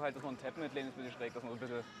überkürzt, dann guck halt, dass man einen Tap mit lehnt, ein bisschen schräg, dass man ein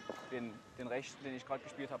bisschen den rechten, den ich gerade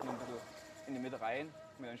gespielt habe, noch ein bisschen in die Mitte rein.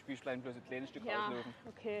 Mit einem Spielstein bloß ein kleines Stück Ja, rauslösen.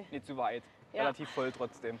 okay. Nicht zu weit. Ja. Relativ voll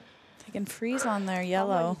trotzdem. They can freeze on their Machen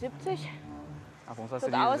yellow. wir die 70? Ach, für uns hast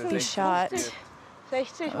Wird du außen Be 60. shot.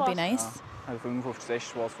 60 That would be war's. nice. Also 55,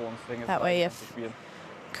 60 war es vor uns. Deswegen ist That es way leicht if- zu spielen.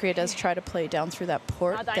 Korea does try to play down through that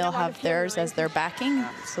port. Ah, deiner They'll war have eine theirs as their backing,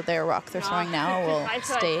 so their rock they're throwing now will reicht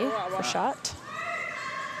stay vielleicht so, for aber- shot.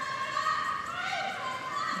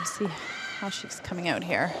 Let's see how she's coming out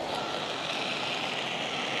here.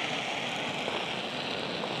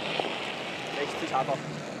 60 hat er.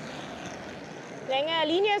 Länge,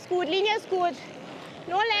 Linie ist gut, Linie ist gut.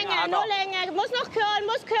 Nur Länge, hat er. nur Länge. Muss noch curlen,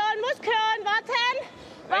 muss curlen, muss curlen. Warten,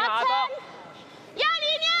 Länge hat warten. Ja,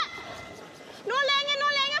 Linie. Nur Länge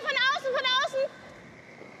von außen, von außen.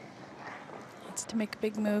 Needs to make a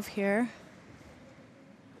big move here.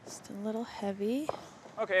 Still a little heavy.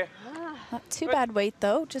 Okay. Not too bad weight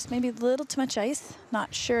though, just maybe a little too much ice.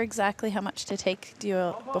 Not sure exactly how much to take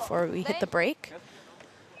before we hit the break.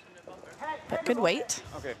 But good weight.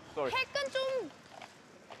 Okay, sorry. 핵은 좀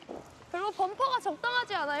별로 범퍼가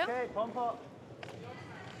적당하지 않아요? 오케이, 범퍼.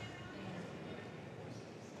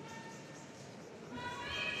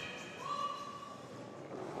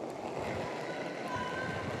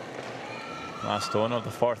 Last stone of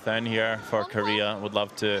the fourth end here for Korea. Would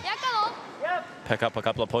love to 약간 pick up a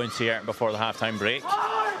couple of points here before the halftime break.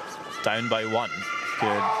 Down by 1.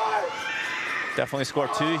 Good. Definitely score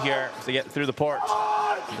 2 here to get through the port.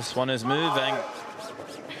 This one is moving.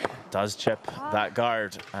 Does chip that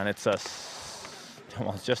guard, and it's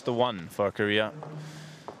well, it's just a 1 for Korea.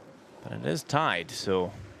 But it is tied,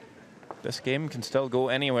 so this game can still go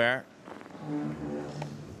anywhere.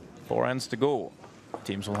 4 ends to go.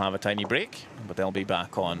 Teams will have a tiny break, but they'll be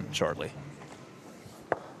back on shortly.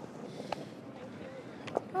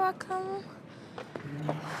 welcome.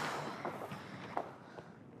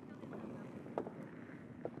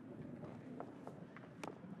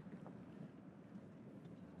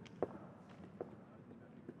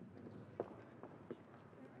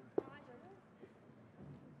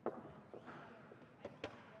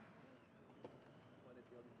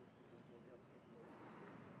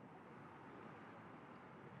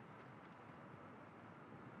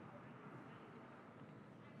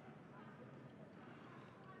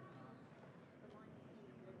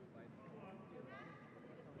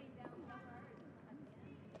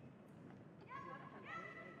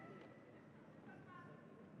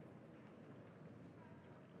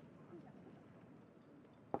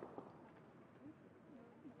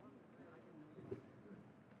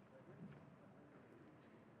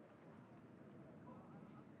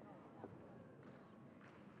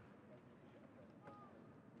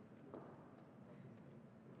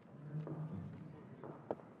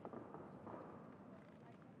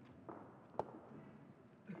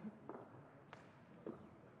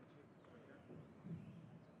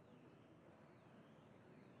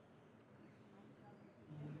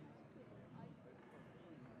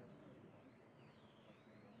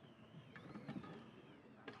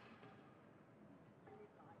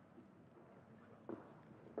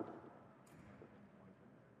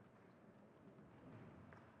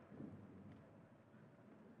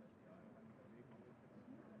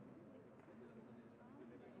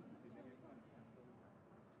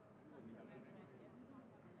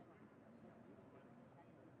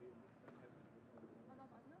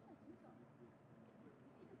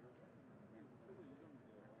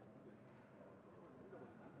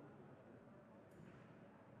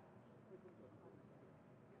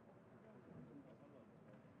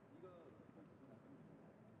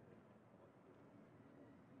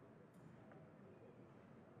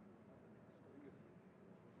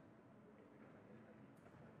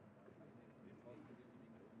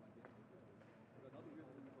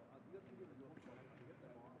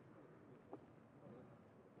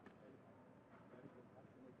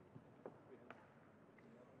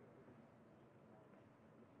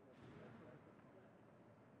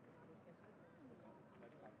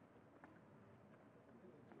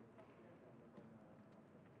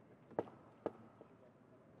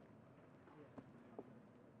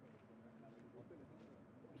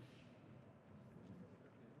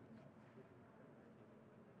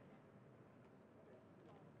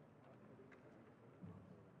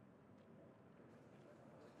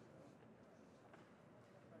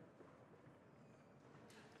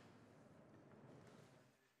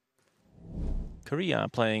 Korea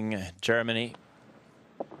playing Germany.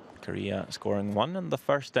 Korea scoring 1 in the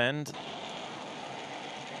first end.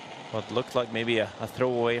 What looked like maybe a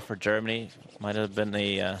throwaway for Germany. Might have been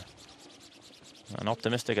an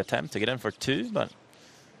optimistic attempt to get in for 2, but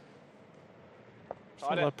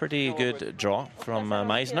still a pretty good draw from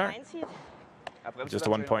Meisner. Just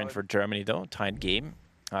 1 point for Germany though, tied game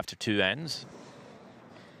after 2 ends.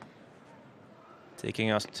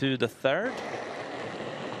 Taking us to the third.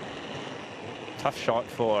 Tough shot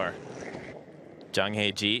for Jang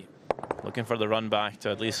Hae-ji. Looking for the run back to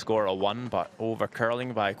at least score a 1, but over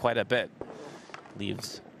curling by quite a bit.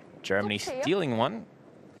 Leaves Germany stealing 1.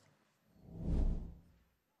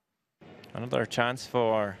 Another chance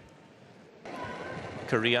for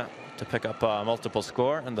Korea to pick up a multiple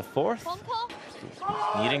score in the fourth.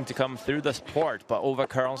 Needing to come through this port, but over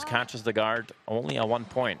curls, catches the guard. Only a 1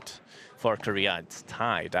 point for Korea. It's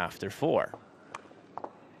tied after 4.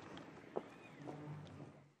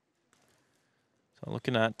 So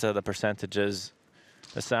looking at the percentages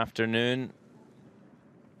this afternoon,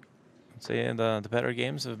 I'd say the better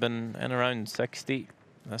games have been in around 60.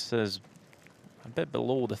 This is a bit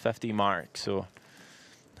below the 50 mark, so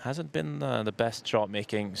hasn't been the best shot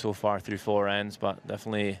making so far through 4 ends, but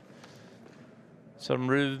definitely some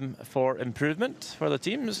room for improvement for the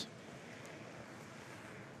teams.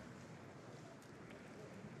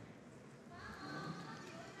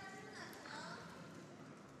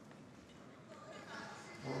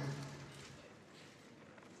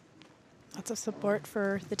 Lots of support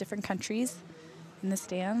for the different countries in the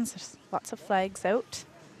stands. There's lots of flags out.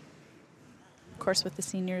 Of course, with the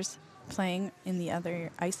seniors playing in the other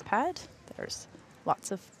ice pad, there's lots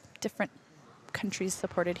of different countries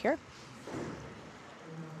supported here.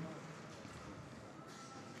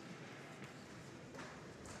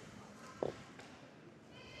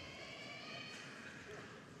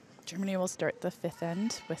 Germany will start the 5th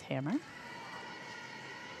end with hammer.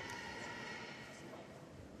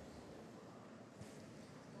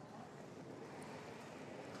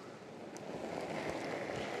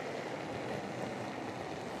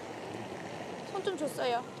 좀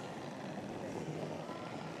줬어요.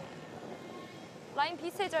 라인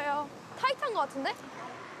비슷해져요. 타이트한 것 같은데?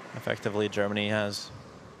 Effectively, Germany has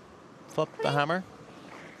flipped the hammer.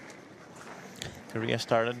 Korea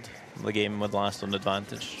started the game with last on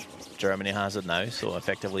advantage. Germany has it now, so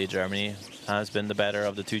effectively Germany has been the better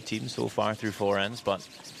of the 2 teams so far through 4 ends, but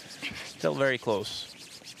still very close.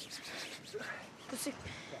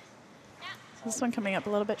 This one coming up a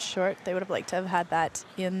little bit short. They would have liked to have had that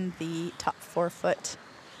in the top 4-foot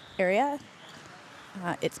area.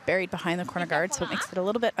 It's buried behind the corner guard, so it makes it a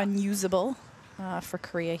little bit unusable for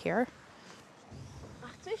Korea here.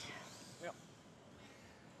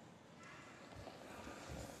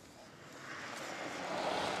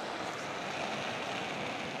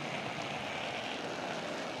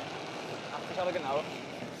 Genau.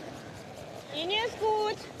 Linie ist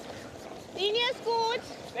gut. Linie ist gut.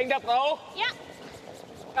 Denk der Brauch. Ja.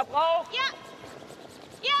 Der Brauch. Ja.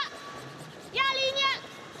 Ja. Ja, Linie.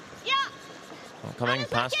 Ja. Well, coming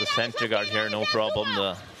past the center guard here, no problem.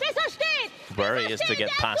 The worry is to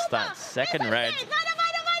get past that second red.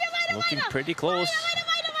 Looking pretty close.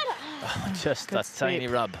 Oh, just Good a tiny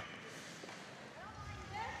sweep. rub.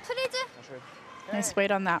 트리즈. Nice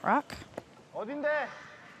weight on that rock. 어딘데?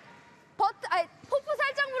 포프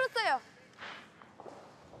살짝 물었어요.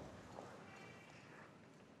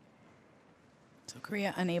 So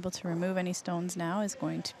Korea, unable to remove any stones now, is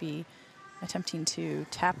going to be attempting to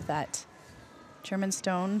tap that German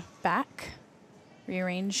stone back.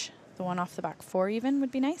 Rearrange the one off the back 4 even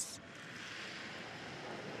would be nice.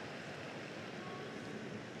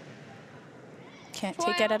 Can't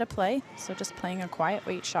take it at a play, so just playing a quiet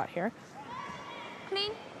weight shot here.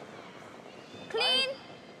 클린. 클린.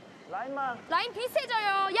 라인만. 라인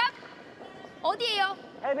비슷해져요. 얍. 어디에요?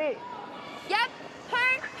 헤비. 얍. 펄.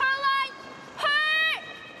 펄라인. 펄.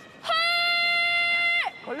 펄.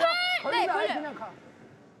 걸려. 걸리면 네, 아예 걸려요. 그냥 가.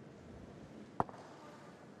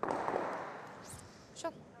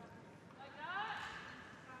 슛.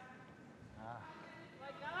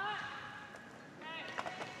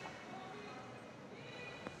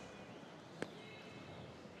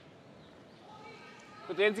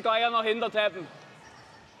 Du den Sie eher noch hinter tappen.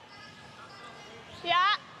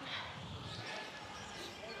 Ja.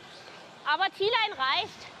 Aber T-Line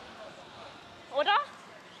reicht. Oder?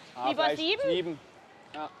 Lieber vielleicht 7? 7.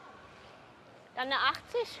 Ja. Dann eine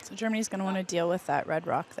 80. So Germany's going to want to deal with that red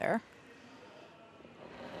rock there.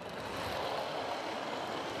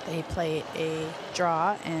 They play a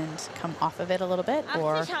draw and come off of it a little bit,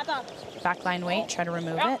 or 80 hat er. backline weight, try to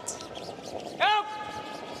remove it. Ja.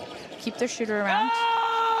 keep their shooter around.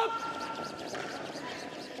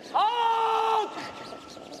 Out!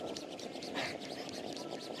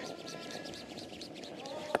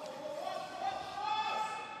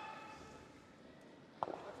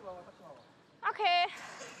 Okay.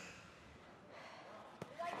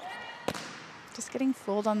 Just getting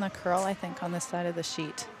fooled on the curl, I think, on this side of the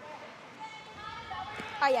sheet.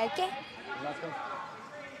 아, 얇게?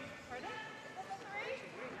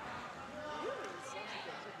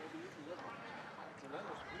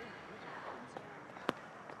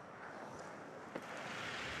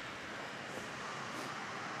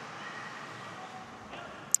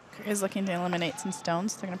 Is looking to eliminate some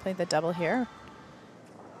stones. They're going to play the double here.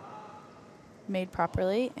 Made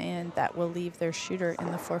properly, and that will leave their shooter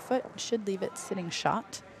in the forefoot. Should leave it sitting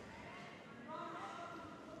shot.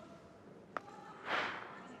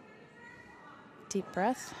 Deep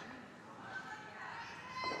breath.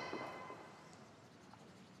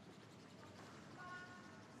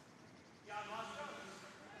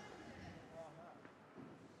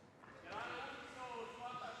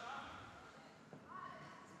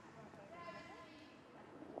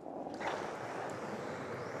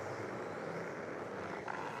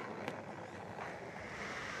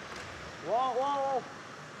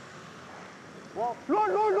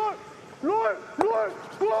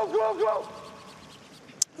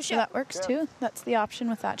 So that works too. That's the option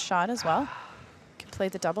with that shot as well. You can play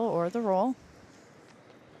the double or the roll.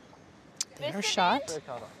 Their shot.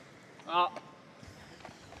 Ja.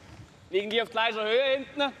 Liegen die auf gleicher Höhe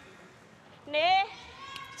hinten? Nee,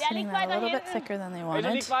 der Sitting liegt there a weiter little bit hinten. thicker than they Welcher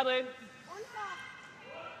wanted. liegt weiter hinten?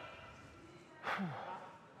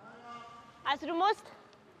 Also du musst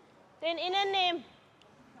den innen nehmen.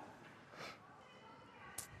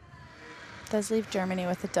 Does leave Germany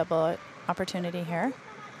with a double opportunity here.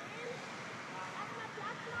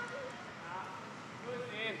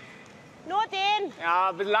 Nur den. Ja,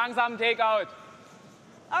 ein bisschen langsam Takeout.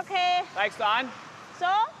 Okay. Zeigst du an? So?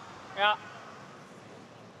 Ja.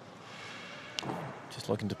 Just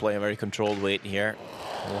looking to play a very controlled weight here.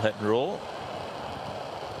 We'll hit and roll.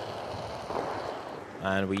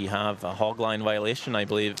 And we have a hog line violation, I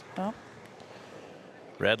believe. Oh.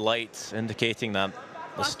 Red lights indicating that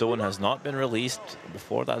the stone has not been released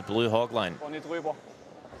before that blue hog line. War nicht drüber.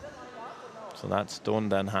 So that stone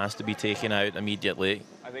then has to be taken out immediately.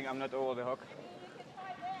 I think I'm not over the hook.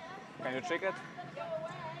 Can you check it?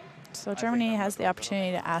 So Germany has the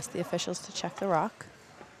opportunity to ask the officials to check the rock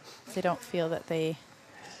if they don't feel that they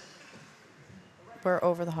were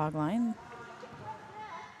over the hog line.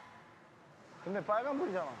 근데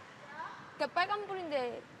빨간불이잖아. 그러니까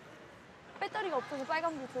빨간불인데 배터리가 없어서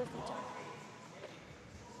빨간불 들을 수 있잖아.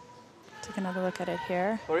 Take another look at it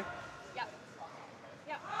here. Sorry?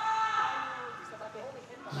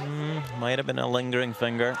 Might have been a lingering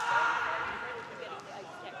finger.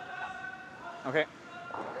 Okay.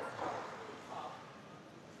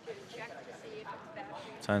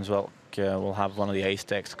 Sounds like we'll have one of the ice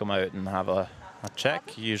techs come out and have a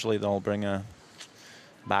check. Usually they'll bring a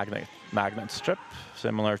magnet strip,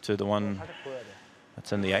 similar to the one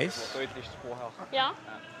that's in the ice. Deutlich vorher. Ja.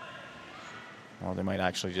 Or they might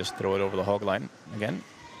actually just throw it over the hog line again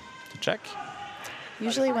to check.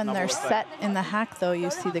 Usually when they're set in the hack, though, you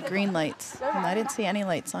see the green lights. And I didn't see any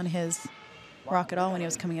lights on his rock at all when he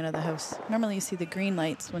was coming out of the house. Normally you see the green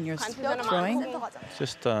lights when you're throwing. It's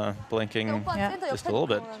just blinking Yeah. just a little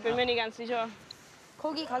bit. Ich bin mir nicht ganz sicher.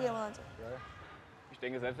 거기 가길 원하죠. Ich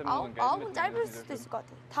denke, selbst wenn wir so ein Geld 아홉은 mitnehmen, 짧을 ist 수도 nicht 있을 것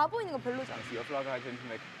같아. 다 보이는 건 별로잖아. die Auflage halt hinten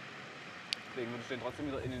weg. Deswegen würde ich den trotzdem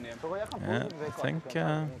wieder innen nehmen. 저거 약간 Yeah, 보여줘도 될것 I think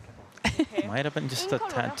같아. might have been just a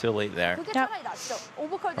tad too late there. 그게 Yeah. 차라리 낫죠.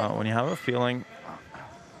 오버컬 When you have a feeling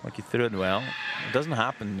like you threw it well, it doesn't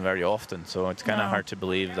happen very often, so it's kind of No. hard to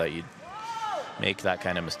believe that you'd make that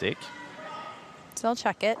kind of mistake. So they'll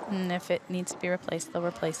check it, and if it needs to be replaced, they'll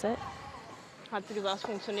replace it. Hat sie gesagt, es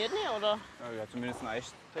funktioniert nicht, oder? Ja, wir haben zumindest einen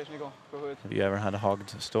Eistechniker geholt. Have you ever had a hogged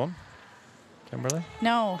stone, Kimberly?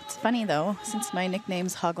 No, it's funny though, since my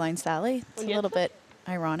nickname's Hogline Sally, it's a little bit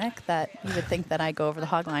ironic that you would think that I go over the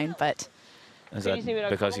hog line, but Is that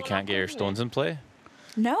because you can't get your stones in play?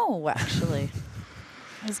 no, actually.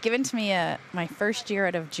 It was given to me my first year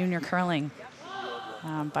out of junior curling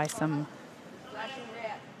by some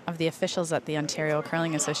of the officials at the Ontario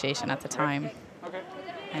Curling Association at the time. Okay.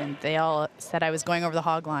 And they all said I was going over the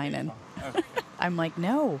hog line, and I'm like,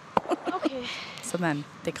 no. Okay. So then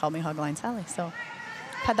they called me Hogline Sally. So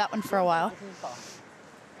had that one for a while.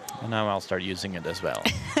 And now I'll start using it as well.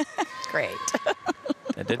 Great.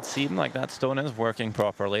 It did seem like that stone is working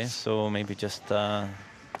properly, so maybe just a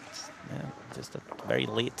very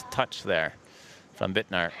late touch there from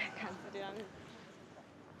Bittner. Kannst du dir dann...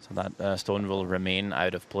 So So that stone will remain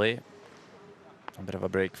out of play. A bit of a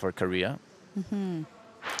break for Korea.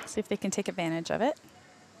 See if they can take advantage of it.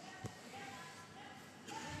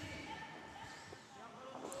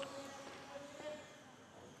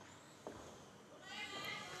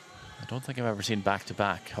 I don't think I've ever seen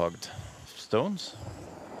back-to-back hugged stones.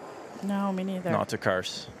 No, me neither. Not to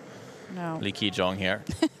curse. No. Lee Ki-jong here.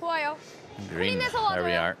 좋아요. Green. 클린해서 There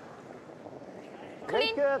we 와줘요. are.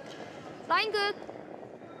 클린. 끝. 라인 굿.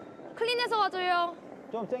 클린해서 와줘요.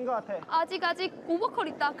 좀 센 것 같아. 아직 오버컬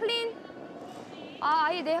있다. 클린. 아,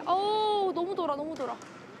 아예 네. 어우, 너무 돌아, 너무 돌아.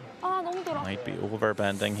 아, 너무 돌아. Might be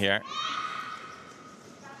overbending here.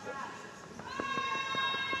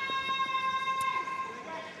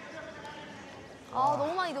 아,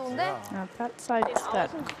 너무 많이 도는데? That side's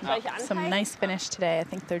got some nice finish today. I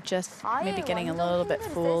think they're just maybe getting a little bit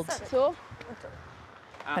fooled. 저?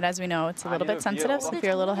 But as we know, it's a little bit sensitive, so if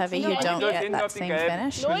you're a little heavy, you don't get that same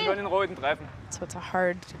finish. Können wir den roten treffen. So it's a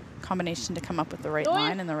hard combination to come up with the right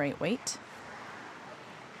line and the right weight.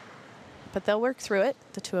 But they'll work through it,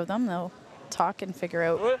 the two of them. They'll talk and figure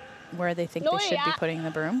out where they think they should be putting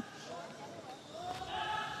the broom.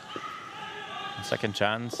 Second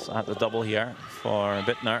chance at the double here for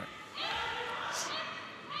Bittner.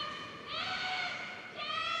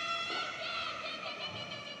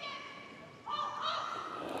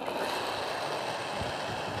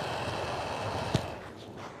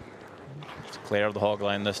 Clear of the hog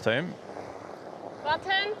line this time.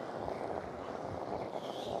 Warten.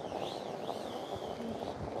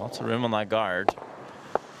 Lots of room on that guard.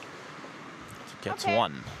 Gets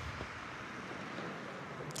one.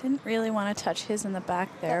 Didn't really want to touch his in the back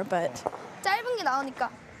there, but 짧은 게 나오니까.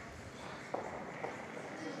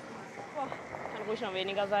 Kann ruhig noch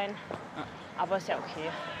weniger sein. Aber ist ja okay.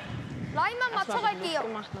 라인만 맞춰갈게요.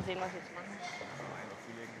 Gemacht, mal sehen, was sie jetzt machen.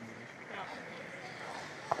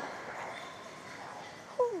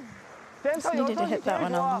 just needed to hit that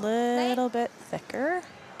one a little bit thicker.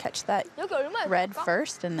 Catch that 여기 얼마였을까? red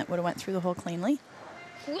first, and it would have went through the hole cleanly.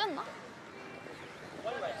 9였나?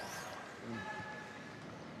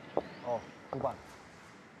 9반.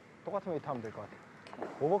 똑같은 웨이트 하면 될 것 같아.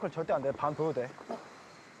 오버클 절대 안 돼. 반 보여도 돼.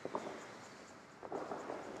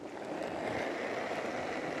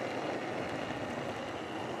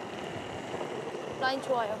 라인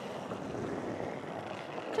좋아요.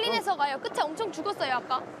 클린해서 가요. 끝에 엄청 죽었어요,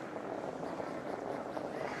 아까.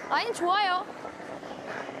 라인 좋아요.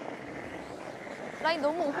 라인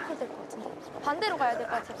너무 오버컬 될 것 같은데. 반대로 가야 될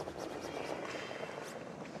것 같아요.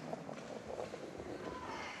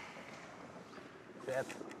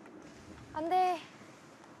 안 돼.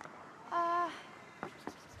 아.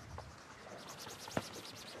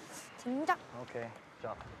 진작. 오케이.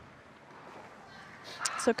 자.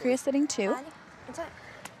 So Korea sitting two. 아니, 괜찮아요.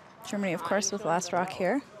 Germany, of course, with last rock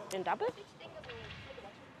here. Den Double?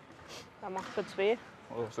 Der macht für 2.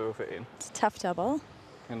 Og så for 1. It's a tough double.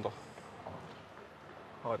 Hinter.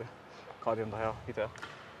 Gerade hinterher. Wieder.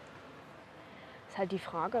 Ist halt die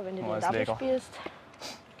Frage, wenn du Oh, den ist Double lecker. spielst,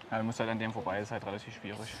 Ja, du musst halt an dem vorbei, ist halt relativ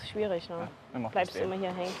schwierig. ist schwierig, ne? Ja, dann mach Bleibst bloß immer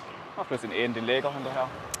hier hängen. Mach bloß den Leger hinterher.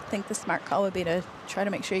 I think the smart call would be to try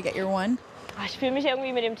to make sure you get your one. Ah, ich fühle mich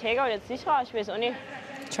irgendwie mit dem Takeout jetzt sicherer, ich weiß auch nicht.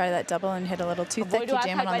 Try that double and hit a little too Obwohl thick. du You hast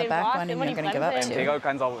jam halt it on bei the dem back Rad one, and immer you're die going to give up Bremse Den two. Leger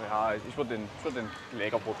kannst du aber, ja, ich würd den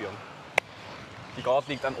Leger probieren. Die Guard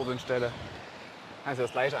liegt an Ort und Stelle. Kannst du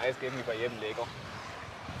das gleiche Eis geben wie bei jedem Leger.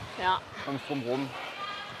 Ja. Kommst drumrum,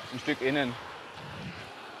 ein Stück innen.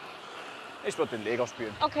 Ich würde den Leger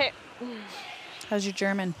spielen. Okay. How's your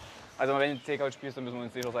German? Also wenn du Takeout spielst, dann müssen wir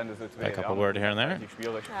uns sicher sein, dass du 2 Back up a word here and there. Relativ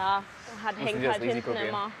schwierig. Ja, Musst hängt dir das halt Risiko hinten gehen.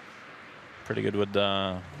 immer. Pretty good with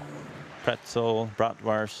pretzel,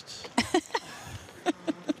 bratwurst,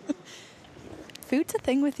 Food's a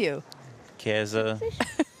thing with you. Käse,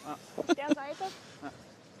 Der Seite?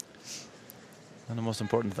 and the most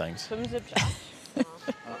important things. 75.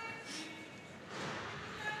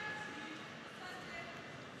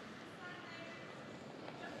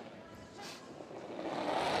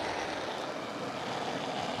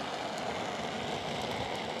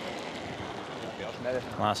 Sehr schnell.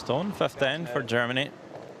 Last stone, 15 for Germany.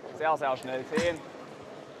 Sehr, sehr schnell. 10.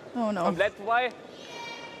 Oh, no. Komplett vorbei.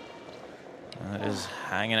 That is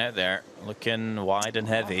hanging out there, looking wide and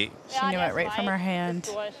heavy. She knew it right from her hand.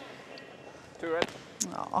 Ist durch. 2 red.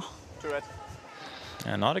 Oh. 2 red.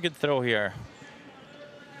 And not a good throw here.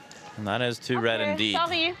 And that is 2 red Okay, indeed.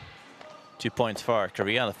 Sorry. 2 points for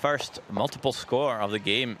Korea. The first multiple score of the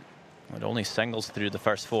game. With only singles through the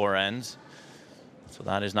first 4 ends. So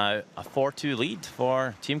that is now a 4-2 lead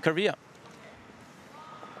for Team Korea.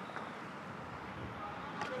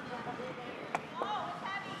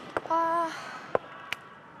 아.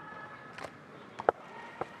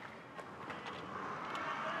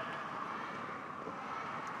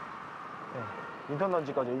 인턴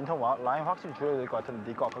던질 거지. 인턴 라인 확실히 줄여야 될 것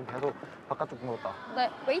같은데 니거 아까 계속 바깥쪽 굴렀다. 네,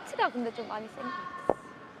 웨이트가 근데 좀 많이 센 것 같아요.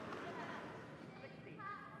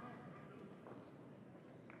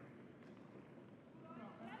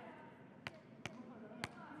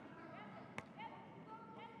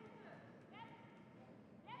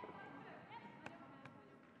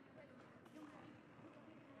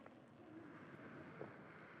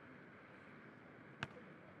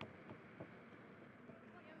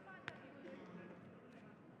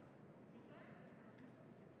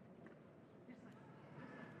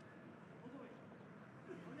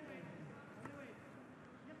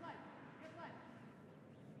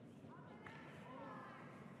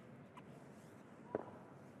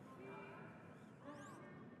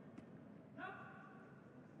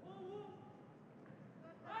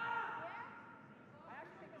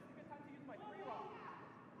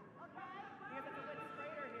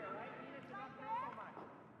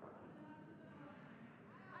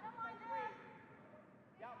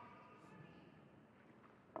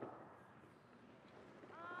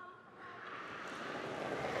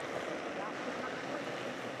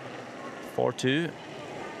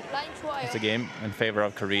 라인 좋아요. It's a game in favor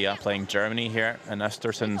of Korea, playing Germany here in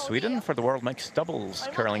Östersund, Sweden, for the World Mixed Doubles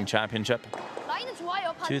Curling Championship 라인은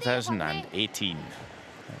좋아요. 반대예요, 2018.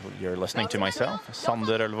 You're listening to myself,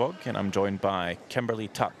 Sander Elvåg, and I'm joined by Kimberly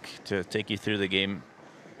Tuck to take you through the game.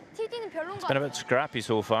 TD는 별론가. It's been a bit scrappy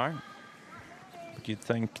so far. But you'd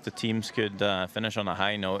think the teams could finish on a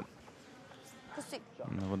high note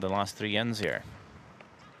with the last 3 ends here.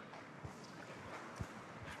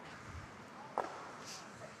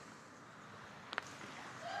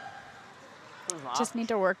 Just need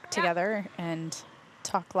to work together and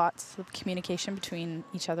talk lots of communication between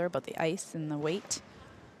each other about the ice and the weight.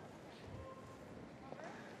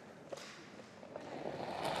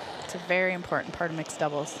 It's a very important part of mixed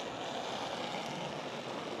doubles.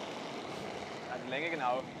 Länge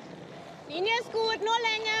genau. Linie ist gut, nur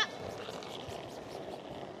Länge.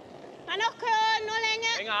 Kann noch können, nur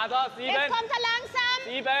Länge. Länger hat er, 7. Jetzt kommt er langsam.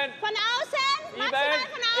 7. Von außen. 7. Maximal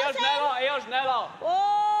von Eher außen. schneller, eher schneller. Oh.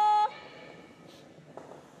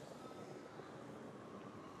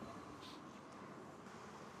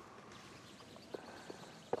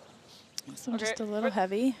 So just a little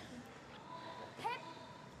heavy.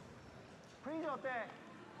 프리즈 어때?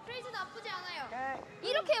 프리즈 나쁘지 않아요.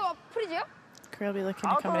 이렇게 와 프리즈요? Korea will be looking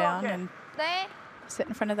to come down and 네. sit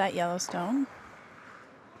in front of that Yellowstone.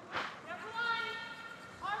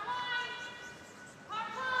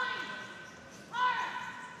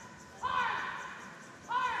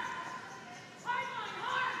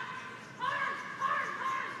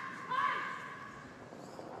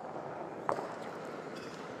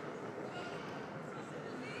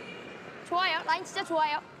 좋아요. 라인 진짜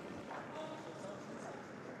좋아요.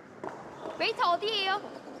 웨이터 어디예요?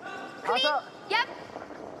 클린? 가서. 얍.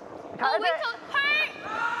 가야 돼. 웨이터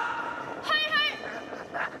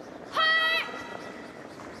헐.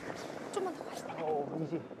 좀만 더 가시죠.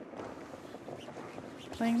 이지.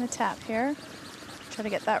 Playing the tap here. Try to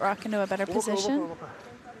get that rock into a better position.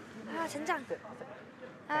 아 젠장.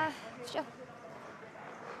 아 쉬어.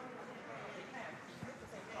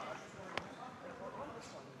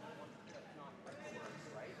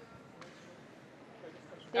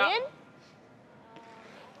 Den?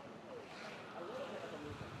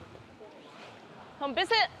 So ein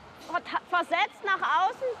bisschen versetzt nach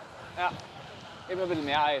außen. Ja. Gib mir ein bisschen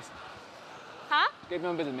mehr Eis. Ha? Gib mir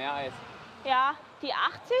ein bisschen mehr Eis. Ja, die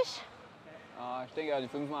 80. Ich denke, ja, die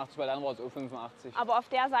 85, weil dann war es auch 85. Aber auf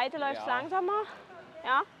der Seite läuft es Ja. langsamer.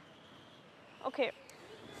 Ja? Okay.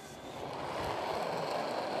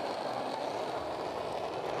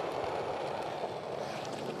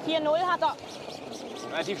 (4:0) hat er.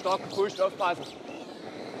 Relativ stark gepusht, aufpassen.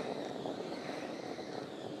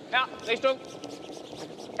 Ja, Richtung.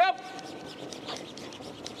 Ja.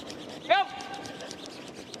 Ja.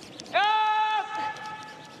 Ja.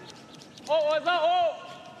 Oh, ist er? Oh.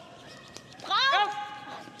 Drauf!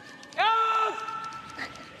 Ja. Ja.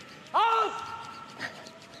 Aus.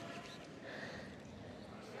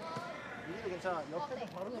 이리도 괜찮아. 옆에도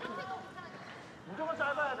바로 옆에. 무조건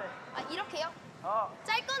짧아야 돼. 아 이렇게요?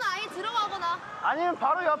 짧거나 아예 들어가거나. 아니면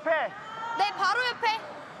바로 옆에. 네, 바로 옆에.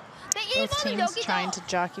 네, Both 1번은 teams 여기죠. trying to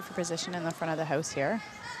jockey for position in the front of the house here.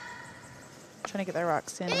 Trying to get their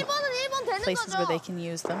rocks in 1번은 1번 되는 places 거죠. where they can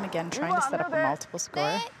use them. Again, trying to set up a multiple score.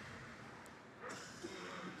 네.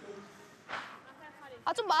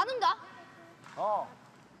 아, 좀 많은가?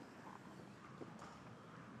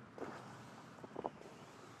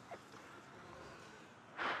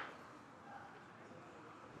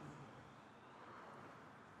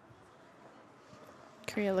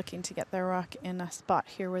 Korea looking to get their rock in a spot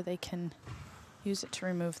here where they can use it to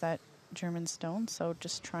remove that German stone. So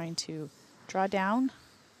just trying to draw down.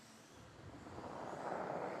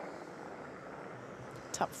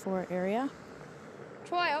 Top 4 area.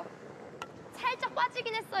 좋아요. 살짝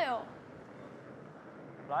빠지긴 했어요.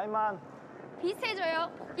 라인만.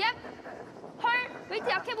 비슷해져요. 옙. 헐. 웨이트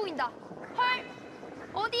약해 보인다. 헐.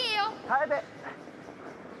 어디예요? 가야 돼.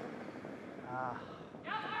 아.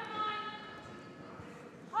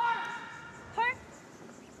 헐.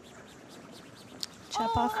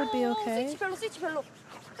 Chap off would be okay. 스위치 별로, 스위치 별로.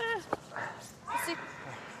 스위-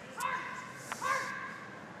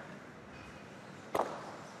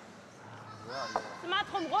 Mal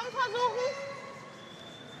drumherum versuchen.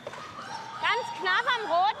 Ganz knapp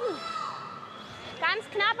am Roten. Ganz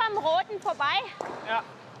knapp am Roten vorbei. Ja.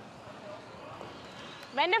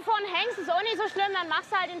 Wenn du vorne hängst, ist auch nicht so schlimm, dann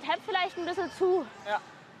machst du halt den Tab vielleicht ein bisschen zu. Ja.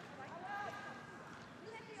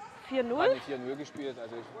 4-0? Hat nicht 4-0 gespielt,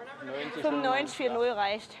 also 90, 95, 4-0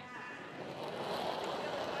 reicht.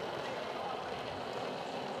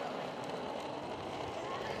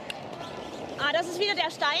 Ah, das ist wieder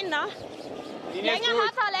der Stein, ne? Linie ist Länger,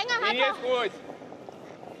 gut. harter, länger, Linie harter. ist gut.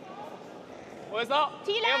 Wo ist er?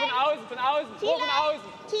 T-Line. Eher von außen, von außen. Rohr von außen.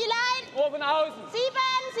 T-Line. Rohr von außen. 7,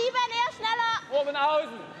 eher schneller. Rohr von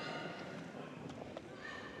außen.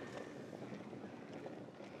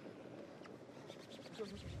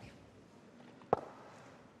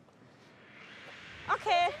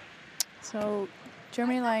 Okay. So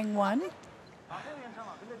Germany lying 1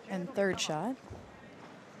 and third shot.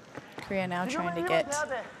 Korea now trying to get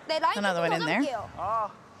네, 라인 Another one in there. 요 아.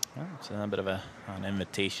 Well, it's a bit of an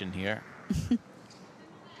invitation here.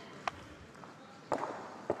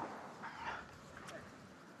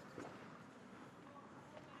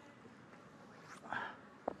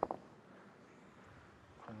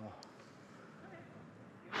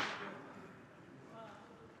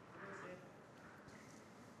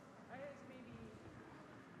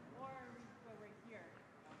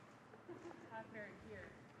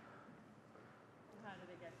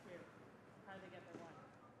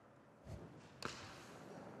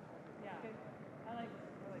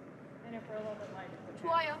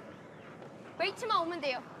 좋아요. 웨이트만 오면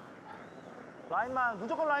돼요. 라인만.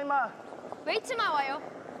 무조건 라인만. 웨이트만 와요.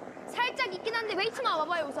 살짝 있긴 한데 웨이트만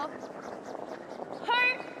와봐요 우선.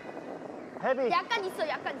 헐. 헤비. 약간 있어,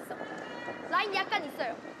 약간 있어. 라인 약간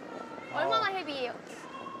있어요. 얼마나 헤비해요?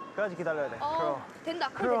 그래야지 기다려야 돼. 크로. 된다,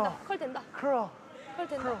 컬 크로. 된다, 컬 된다, 크로. 컬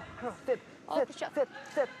된다. 크로. 셋. 굿샷.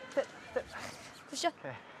 셋. 굿샷.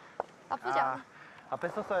 오케이. 나쁘지 아. 않아. 앞에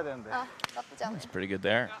썼어야 되는데. 아, 나쁘지 않아. It's pretty good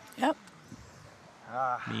there. Yep.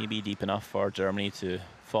 아. Maybe deep enough for Germany to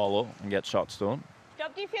follow and get shot stone. Ich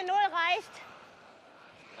glaube, die 4-0 reicht.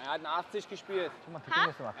 Er hat eine 80 gespielt. 좀만 뒷게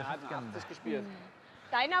했으면 앞에 Er hat eine 썼겠는데. 80 gespielt.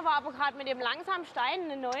 Deiner war aber gerade mit dem langsamen Stein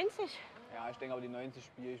eine 90. Ja, ich denke aber die 90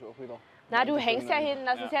 spiele ich auch wieder. Na, du 90 hängst ja 95. hin,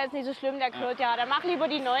 das ist ja jetzt nicht so schlimm, der Knurrt ja. Dann mach lieber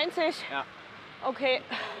die 90. Ja. Okay.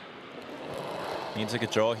 Needs a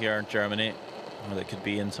good draw here in Germany. Well, they could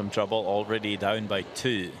be in some trouble, already down by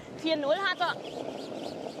 2. 4-0 hat er.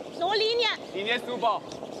 So, Linie. Linie ist super.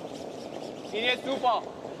 Linie ist super.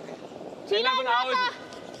 Ändern T-Line von hat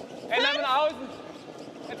außen. Ändern von außen.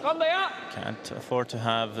 Jetzt kommt er her. Can't afford to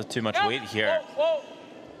have too much weight here. Oh,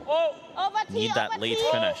 oh, oh. er. Over T, Need that over late T.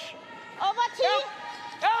 finish. Over T.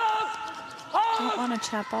 Ja. Don't want to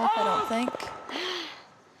chap off, I don't think.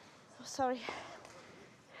 Oh, sorry.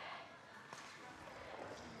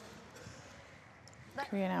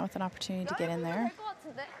 Korea now with an opportunity to get in there. 될것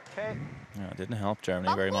같은데? 오케이. Yeah, it didn't help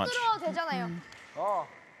Germany very 맞고 much. 들어와도 되잖아요. 어.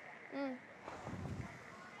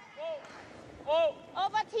 Oh,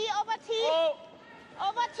 Over T, over T. oh.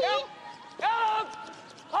 Over T. Ja.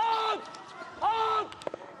 Hard. Hard.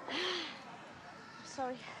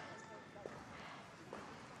 Sorry.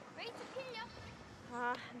 웨이트 필요?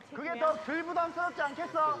 Ah, 그게 더 덜 부담스럽지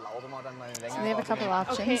않겠어? So they have a couple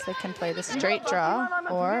options. They can play the straight draw,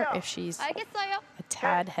 or if she's 알겠어요. a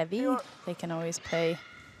tad heavy, they can always play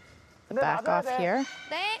the 근데 back 맞아야 off 돼. here.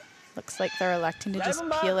 네. Looks like they're electing to just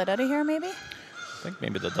peel it out of here, maybe. I think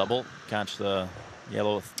maybe the double, catch the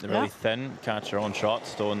yellow, the really Yeah. thin, catch her own shot,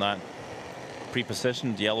 stone that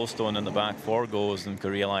pre-positioned yellow stone in the back 4 goes, and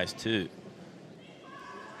Korea lies 2.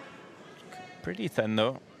 Pretty thin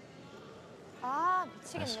though. 아,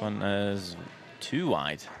 This 미치겠네. one is too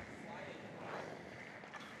wide.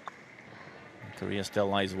 Korea still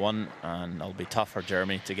lies 1, and it'll be tough for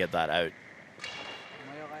Germany to get that out.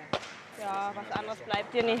 ja, was anderes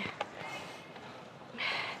bleibt dir nicht.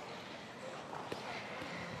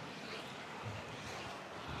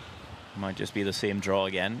 Might just be the same draw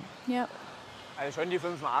again. Yep. Also schon die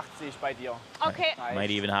 85 bei dir. Okay. Might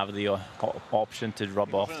even have the option to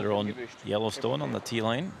rub off their own yellow stone on the tee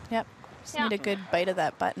line. Yep. Just Yeah. need a good bite of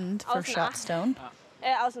that button for Außen shot 8. stone.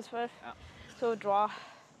 Außen 12. So draw.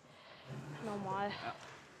 Normal.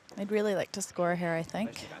 I'd really like to score here, I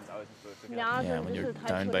think. Ganz außen 12. Ja, Yeah, so when ein you're bisschen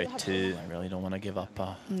down by Treibstoff. 2, I really don't want to give up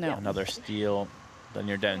No. another steal. Then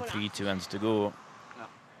you're down 3, 2 ends to go.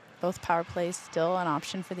 Both power plays still an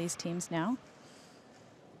option for these teams now.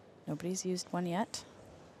 Nobody's used one yet.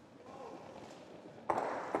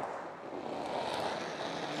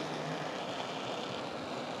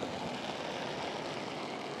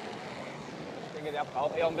 Ich denke, der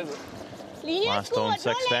braucht eher ein bisschen. Linie Last ist gut,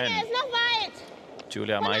 stone, nur 6-10. Länge ist noch weit.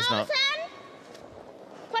 Julia Von Meisner außen.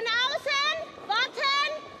 Von außen.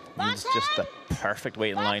 Warten. needs just the perfect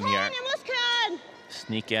weight in line here. Warten, ihr muss können.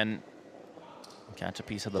 Sneak in, catch a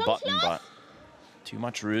piece of the button, but too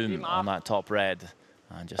much room on that top red.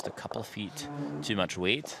 And just a couple of feet too much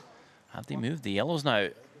weight. Have they moved the yellows now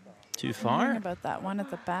too Wondering far? about that one at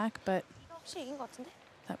the back, but 혹시 이긴 것 같은데?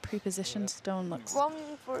 that pre-positioned stone looks One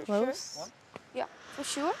for close. sure. Yeah, for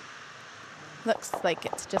sure. Looks like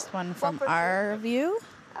it's just one from for our view,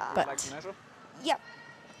 Like but to measure? Yeah,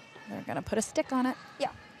 they're gonna put a stick on it. yeah.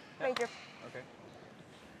 Major. Okay.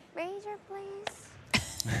 Major, please.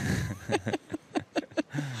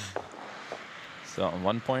 So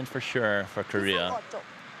 1 point for sure for Korea.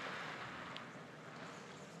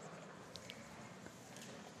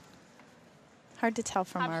 Hard to tell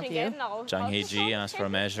from our view. Jang Hee-ji asked for a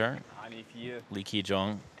measure. Hani 4 Lee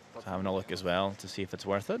Ki-jong is having a look as well to see if it's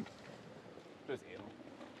worth it. plus 1.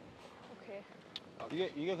 오케이.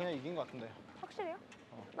 이게 그냥 이긴 것 같은데. 확실해요?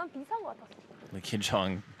 난 비슷한 것 같았어. Lee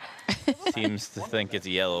Ki-jong seems to think it's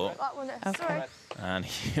yellow, 아, 오늘 Okay. and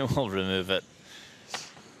he will remove it.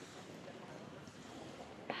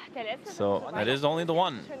 Der letzte So it is only the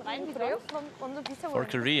one schön rein. 그래요? 완전 비슷해 for 보여.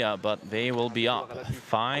 Korea, but they will be up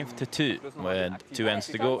 5-2 with 2 ends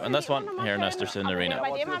to go. And this one here in Östersund Arena. Bei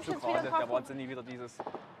Der dem war hab ich zu jetzt wieder gerade, der drauf. wollte nie wieder dieses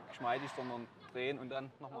geschmeidig, sondern drehen und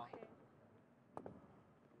dann nochmal.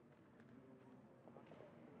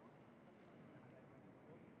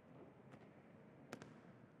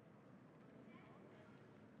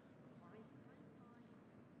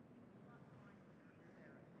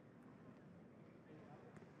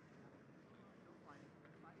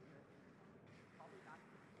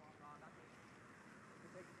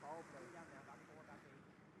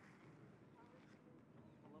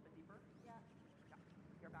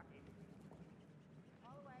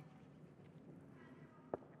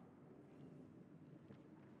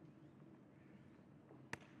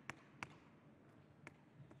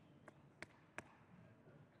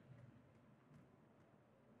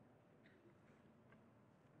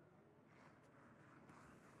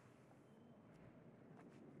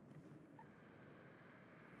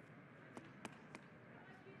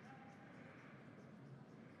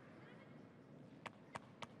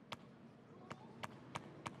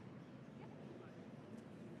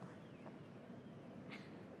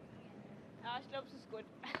 Ja, ich glaube, es ist gut.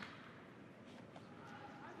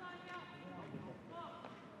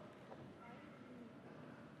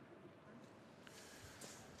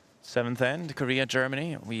 Seventh end, Korea,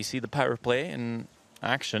 Germany. We see the power play in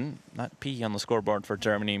action. That P on the scoreboard for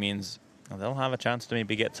Germany means they'll have a chance to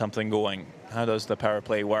maybe get something going. How does the power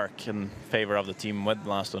play work in favor of the team with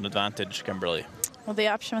last on advantage, Kimberly? Well, the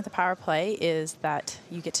option with the power play is that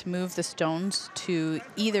you get to move the stones to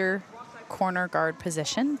either corner guard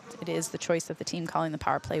position. It is the choice of the team calling the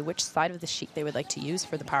power play which side of the sheet they would like to use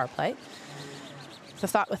for the power play. The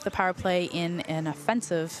thought with the power play in an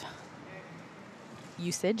offensive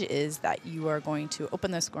usage is that you are going to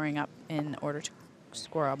open the scoring up in order to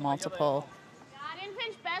score a multiple, Ja, den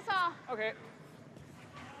finde ich besser. Okay.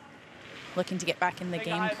 looking to get back in the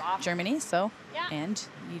game, Germany. So, Yeah. and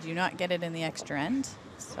you do not get it in the extra end.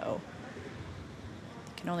 So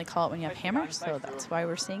you can only call it when you have hammer. So that's why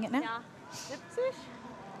we're seeing it now. Ja, 70.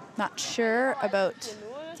 Not sure about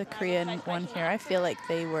the Korean one here. I feel like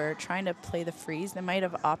they were trying to play the freeze. They might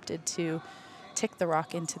have opted to tick the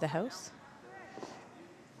rock into the house.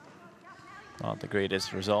 Not the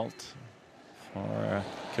greatest result for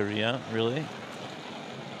Korea, really.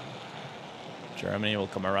 Germany will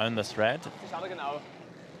come around this red. Ich hatte genau.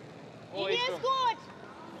 Linie ist gut.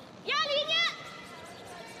 Ja, Linie.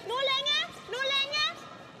 Nur Länge, nur Länge.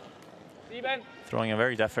 7. Throwing a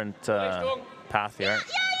very different path here.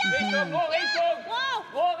 Richtung, nur Richtung. Wow.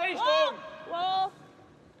 Nur Richtung. Wow.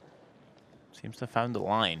 Seems to have found the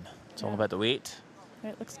line. It's all about the weight.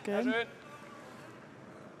 It looks Sehr good. schön.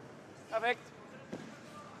 Perfekt.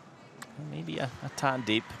 Maybe a tad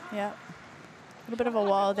deep. Yeah. little bit of a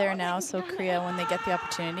wall there now, so Korea, when they get the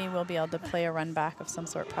opportunity, will be able to play a run back of some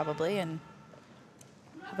sort probably and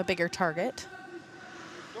have a bigger target.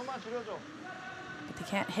 But they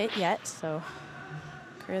can't hit yet, so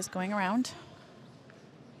Korea's going around.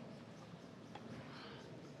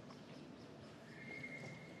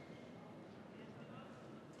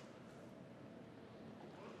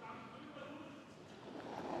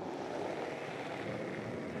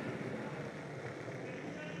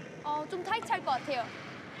 좀 타이트할 것 같아요.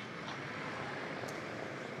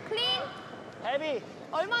 클린. 헤비.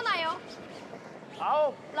 얼마나요?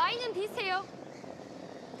 9. 라인은 비슷해요.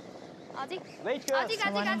 아직. 웨이트. 아직.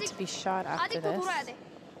 So wanting to be shot after 아직도 this. 돌아야 돼.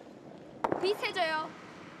 비슷해져요.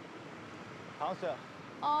 바운스야.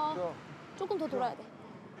 조금 더 돌아야 돼.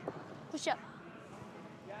 굿샷.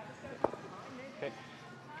 오케이.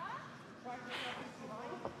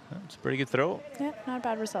 It's a pretty good throw. Yeah, not a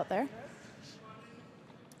bad result there.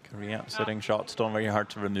 Korea sitting shots, don't very hard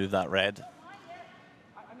to remove that red.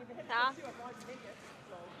 Ja.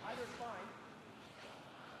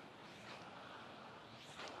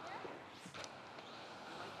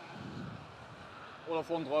 Oder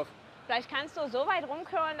vorn drauf. Vielleicht kannst du so weit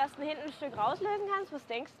rumcurlen, dass du hinten ein Stück rauslösen kannst. Was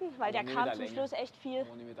denkst du? Weil der kam zum Schluss echt viel. 1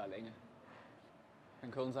 Meter Länge.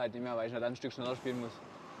 Dann curlen sie halt nicht mehr, weil ich dann ein Stück schneller spielen muss.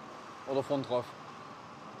 Oder vorn drauf.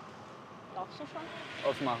 Glaubst du schon?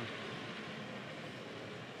 Aufmachen.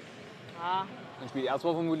 Ja. Dann spielt er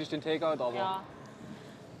zwar vermutlich den Takeout, aber Ja.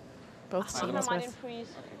 Both Machen wir teams mal den with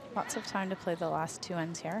Freeze. lots of time to play the last two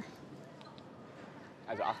ends here.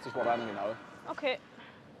 also 80 war dann genau. Okay.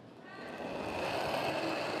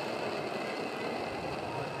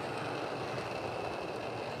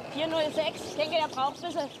 .406. Ich denke, der braucht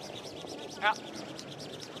ein bisschen. Ja.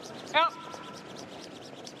 Ja.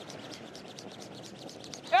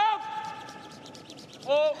 Ja.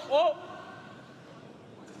 Oh, oh.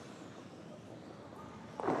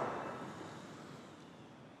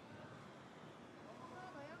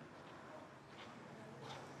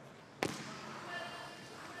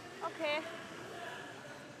 Okay.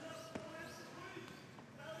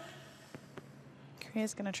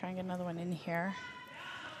 Korea's going to try and get another one in here.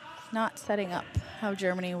 Not setting up how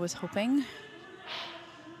Germany was hoping.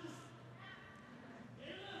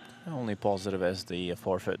 The only positive is the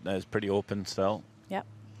forfeit is pretty open still. Yep.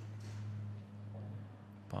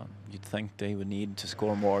 But you'd think they would need to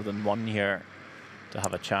score more than one here to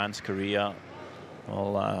have a chance. Korea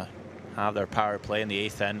will have their power play in the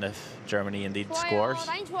 8th end if Germany indeed 좋아요. scores.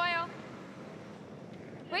 라인 좋아요.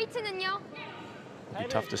 웨이트는요? It'd be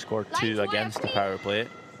tough to score 2 against the power play.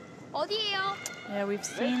 어디예요? Yeah, we've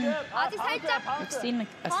seen 아직 살짝.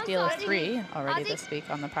 a steal of 3 already this week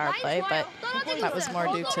on the power play, but that was more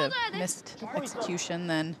due to missed execution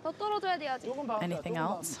than 더 떨어져야 돼 아직. anything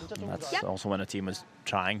else. That's also when a team is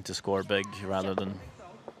trying to score big rather than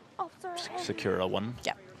secure a win.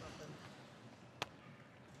 Yeah.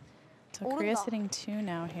 So Korea's hitting 2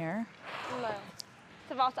 now here. Sollen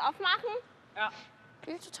wir was aufmachen? Ja.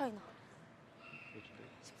 1초 차이나.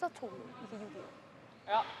 14초. 이게 6이에요.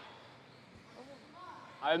 Ja.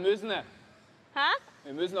 Aber wir müssen. Hä?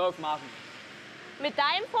 Wir müssen aufmachen. Mit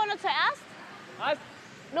deinem vorne zuerst? Was?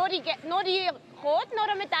 Nur die roten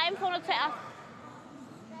oder mit deinem vorne zuerst?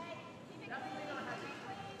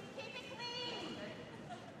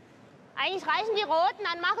 Eigentlich reichen die roten,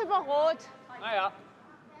 dann mach über rot. Naja.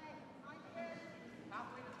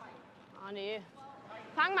 Ah nee.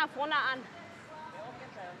 Fang mal vorne an.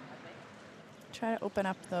 Try to open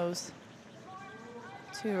up those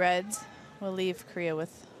 2 reds. We'll leave Korea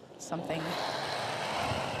with something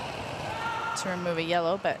to remove a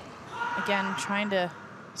yellow, but again, trying to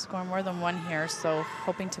score more than 1 here, so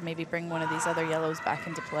hoping to maybe bring one of these other yellows back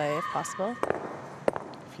into play if possible.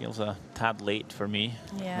 Feels a tad late for me,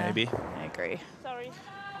 Yeah, maybe. I agree. Sorry.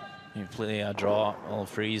 You play a draw, or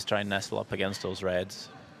freeze, try and nestle up against those reds.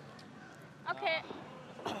 Okay.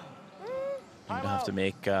 You'd have to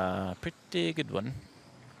make a pretty good one.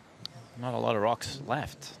 Not a lot of rocks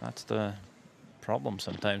left. That's the problem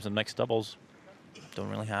sometimes in mixed doubles. Don't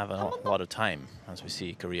really have a lot of time, as we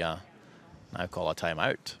see Korea now call a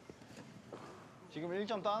timeout. 지금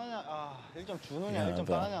 1점 따느냐, 1점 주느냐, Yeah, 1점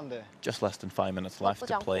but 따느냐인데 just less than 5 minutes left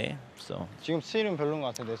to play, so 지금 스틸은 별로인 것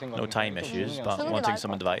같아 내 생각에. no time issues, but wanting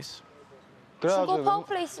some advice. 주고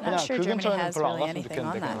파워플레이 I'm not sure 그 Germany 근처에는 has 별로 안 really 갔으면 anything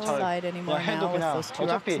on 좋겠는데 that 차라리 side anymore 그냥 해도 now with 그냥 those 2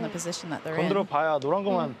 rocks 어차피 in the position that they're 건드려 in. 봐야 노란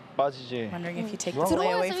거만 빠지지. Wondering if you take the 노란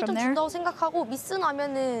play away 들어오면서 from 1점 there. 준다고 생각하고 미스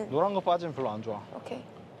나면은 노란 거 빠지면 별로 안 좋아. 오케이.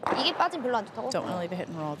 이게 빠지면 별로 안 좋다고? Don't want to leave a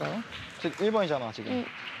hit and roll though. 지금 1번이잖아 지금.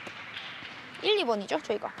 1, 2번이죠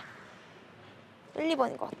저희가. 1,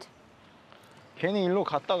 2번인 것 같아. 괜히 일로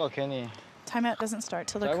갔다가 괜히 Timeout doesn't start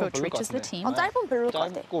till the 짧으면 coach 별로일 것 reaches the 같은데. team. 짧으면 별로일 것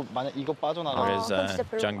같아. 짧고 만약 이거 There 빠져나가면 is 그건 진짜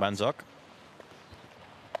별로 Jang Ban-seok.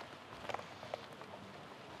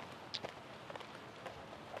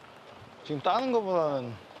 지금 따는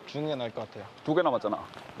거보다는 주는 게 나을 것 같아요. 2개 남았잖아.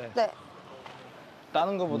 네.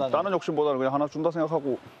 따는 거보다는. 다른 욕심보다는 그냥 하나 준다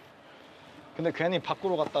생각하고 근데 괜히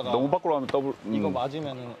밖으로 갔다가 너무 밖으로 하면 더블. 이거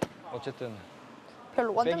맞으면은 어쨌든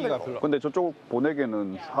별로 완전 빼기가 별로. 별로. 근데 저쪽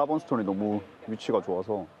보내기에는 4번 스톤이 너무 위치가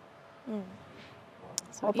좋아서.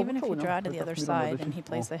 So 더 even if you 붙여, draw 그냥. to the other 일단 side 밀어넣듯이. and he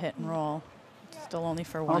plays the hit and roll, still only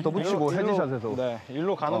for 하나 one. 더 붙이고 헤드샷에서. 네,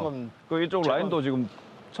 일로 가는 건 그 이쪽 라인도 지금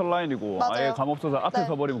첫 라인이고 맞아요. 아예 감 없어서 앞에 네.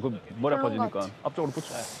 서버리면 그 머리 그런 것 아파지니까 같아. 앞쪽으로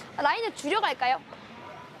붙여. 라인을 줄여갈까요?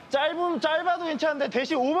 짧아도 괜찮은데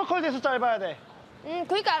대신 오버컬 돼서 짧아야 돼.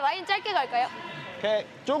 그러니까 라인 짧게 갈까요? 오케이,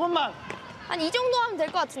 조금만. 한 이 정도 하면 될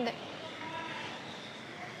것 같은데.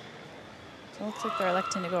 So it looks like they're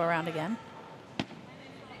electing to go around again.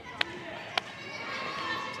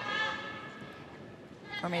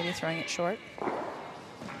 Or maybe throwing it short.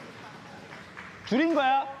 줄인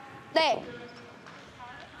거야. 네.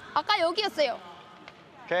 아까 여기였어요.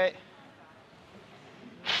 오케이.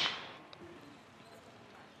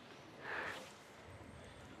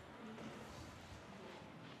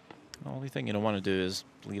 The only thing you don't want to do is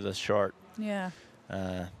leave this short. Yeah.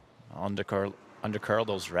 Undercurl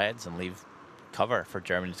those reds and leave cover for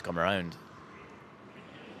Germany to come around.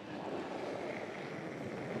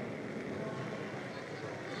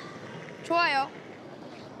 좋아요.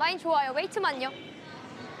 라인 좋아요. 웨이트만요.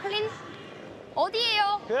 클린.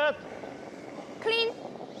 어디에요? 끝. 클린.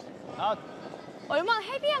 아, 얼마나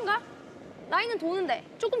헤비한가? 라인은 도는데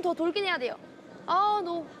조금 더 돌긴 해야 돼요. 아,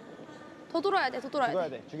 너. 더 돌아야 돼. 더 돌아야 죽어야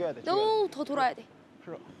돼. 돼. 죽여야 돼. 너 더 돌아야 돼.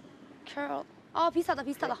 클럽. 캐럿. 아, 비슷하다.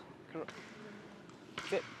 비슷하다.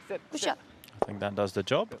 셋. 굿샷. I think that does the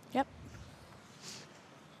job. Yep.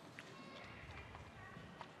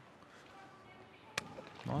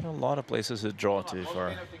 Not a lot of places to draw to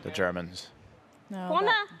for the Germans. No,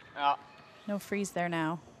 Corner. Ja. no freeze there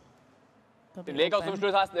now. They'll be Den Leger zum open.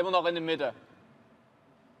 Schluss hast du immer noch in der Mitte.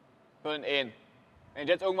 Für den Ehen. Wenn ich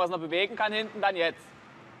jetzt irgendwas noch bewegen kann hinten, dann jetzt.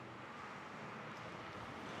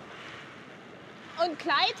 Und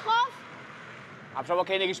Kleid drauf? Hab schon aber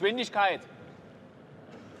keine Geschwindigkeit.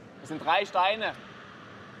 Das sind 3 Steine.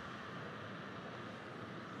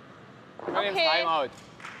 Gib mir den Okay. Timeout.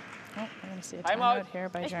 Oh, we're going to see a Timeout. timeout here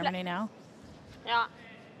by Ich ble- Germany now. Ja.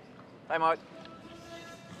 Timeout.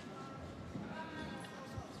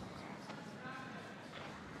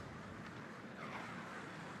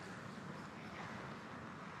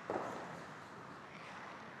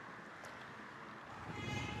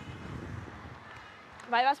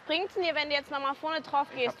 Weil was bringt's denn dir, wenn du jetzt nochmal vorne drauf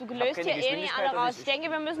gehst? Du hab löst keine hier eh nie Geschwindigkeit, alle also raus. Ich denke,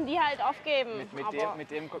 wir müssen die halt aufgeben. Aber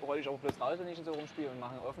Mit dem rolle ich auch bloß raus, wenn ich ihn so rumspiele und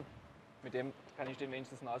mache ihn offen. Mit dem kann ich den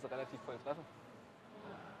wenigstens Nase relativ voll treffen.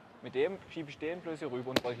 Mit dem schiebe ich den bloß hier rüber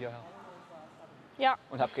und roll hierher. ja,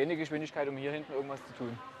 Und habe keine Geschwindigkeit, um hier hinten irgendwas zu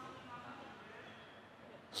tun.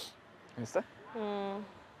 Wisst ihr?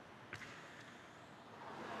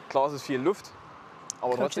 Klar, es ist viel Luft.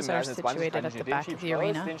 Aber trotzdem, Coaches mehr are als eine 20 situated kann at ich the den back schieb of ich the raus,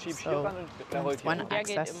 arena, den schieb ich hier so ran und der rollt with hier one rum. Der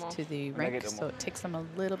geht access immer. to the Und der rink, geht so immer. it takes them a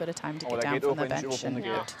little bit of time to Aber get der down geht from auch, the wenn ich bench über and vorne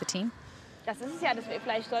get gehe. to the team. das ist es ja.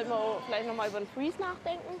 Vielleicht sollten wir vielleicht nochmal über den Freeze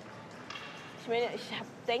nachdenken. Ich meine, ich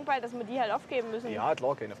denke bald, dass wir die halt aufgeben müssen. Ja,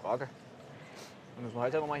 klar, keine Frage. Dann müssen wir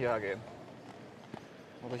halt nochmal hierher gehen.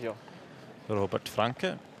 Oder hier. Robert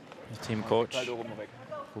Franke, the team coach, Halt oben weg.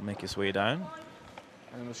 will make his way down.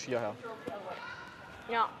 Dann muss ich hierher.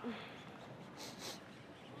 Ja.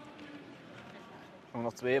 Wenn wir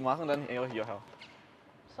noch 2 machen, dann eher hierher.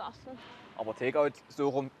 Was sagst du? Aber Takeout so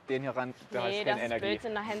rum, den hier ran, der Nee, hat das keine ist Energie.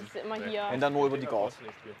 Blödsinn. Da hängst du immer hier. Wenn dann nur über die Guard.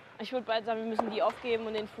 Ich würde bald sagen, wir müssen die aufgeben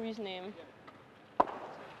und den Freeze nehmen.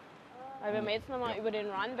 Weil wenn wir jetzt nochmal über den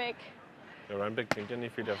Runback. Der Runback bringt ja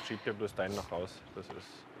nicht viel, der schiebt ja bloß deinen nach raus. Das ist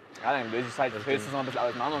Ja, dann löse ich es halt, hältst es noch ein bisschen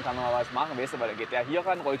auseinander und kann noch mal was machen, weißt du, weil dann geht der hier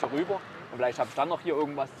ran, rollt hier rüber und vielleicht habe ich dann noch hier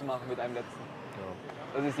irgendwas zu machen mit einem letzten.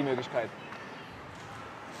 Das ist die Möglichkeit.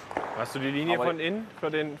 Hast du die Linie Aber- von innen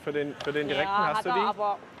für den direkten? Ja, Hast hat du er, die?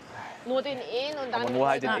 aber nur den Ehen und dann. Aber nur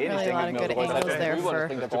halt den Not eh nicht, really a lot denke of ich mir. good Du rollst halt angles there rüber, das for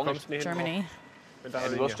bringt ja Du gar kommst nichts. nicht hin Germany. mit Ja, deiner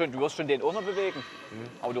du Linie. wirst schon den auch noch bewegen.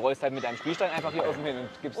 Aber du rollst halt mit deinem Spielstein einfach hier offen hin und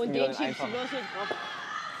gibst Und ihm wieder den den schiebst du einfachen. bloß hier drauf.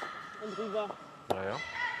 Und rüber. Naja.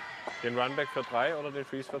 Den Runback für 3 oder den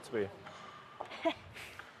Freeze für 2?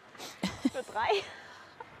 Für 3.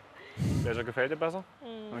 Welcher gefällt dir besser?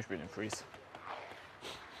 Ich spiele den Freeze.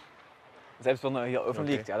 Selbst wenn er hier offen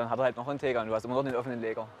Okay. liegt, ja, dann hat er halt noch einen Taker und du hast immer noch den offenen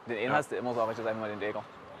Leger. Den einen Ja. hast du immer, sag ich jetzt einmal, den Leger.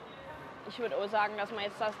 Ich würde auch sagen, dass wir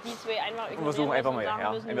jetzt die zwei einfach Und versuchen einfach mal,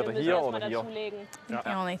 ja, entweder hier oder hier. The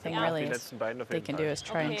only thing really is they can do is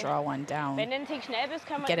try and draw one down, Wenn du ein Tick schnell bist,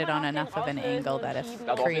 können wir get it immer on noch den enough of an rauslösen angle und that if schieben.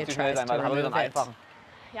 Ja, doch, Korea nicht zu schnell tries sein, to weil dann haben wir remove den it, einfachen.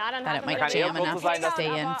 Ja, dann then it hat might man eher jam kurzer enough sein, to dass- stay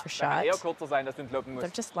in for Kann eher shot. kürzer sein, dass du entloppen They're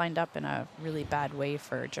musst. just lined up in a really bad way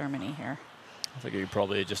for Germany here. I think you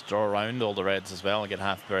probably just draw around all the reds as well and get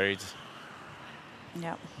half buried.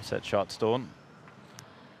 Yeah. Set shot stone.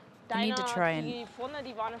 They need to try and die vorne,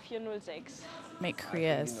 die waren 4:06. make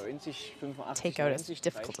Korea's 90, 85, takeout as 90,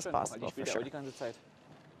 difficult as 3 Stunden. possible, Die spielt for er auch sure. die ganze Zeit.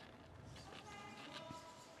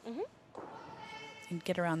 and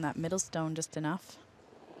get around that middle stone just enough.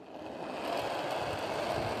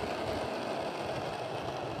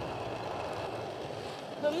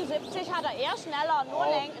 Hat er schneller, nur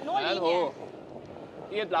Nein, Linie. hoch.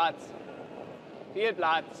 Viel Platz. Viel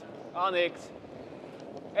Platz. Gar nichts.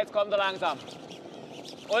 Jetzt kommt er langsam.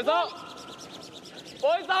 Wo ist er? Wo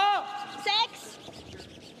ist er? 6,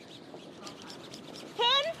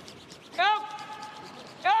 5. Ja!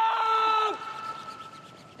 Ja!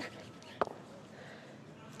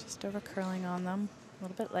 Just over curling on them, a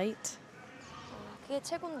little bit late. 그게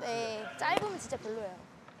최고인데 짧으면 진짜 별로예요.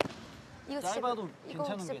 이거 진짜 짧아도 이거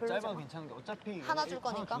괜찮은 진짜 게 별로잖아. 짧아도 괜찮은 게 어차피 하나 줄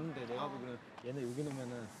거니까? 주는데 내가 보기에는 얘네 여기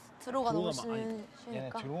놓으면은 들어가 너무 들어가면 쉬우니까. 얘네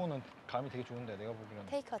들어오는 감이 되게 좋은데 내가 보기에는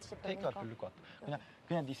테이크가 진짜 테이크가 별로니까. 별릴 것 같아.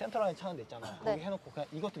 그냥 네 센터 라인 차는 데 있잖아. 네. 거기 해놓고 그냥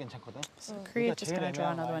이것도 괜찮거든. So Korea's just going to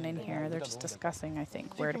draw another one in here. They're just discussing, I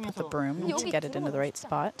think, where to put the broom to get it into the right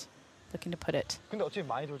spot. Looking to put it 근데 어차피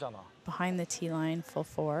많이 돌잖아. behind the tee line, full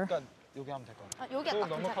four. 그러니까 여기 하면 될 것 같아. 아, 여기 조금 딱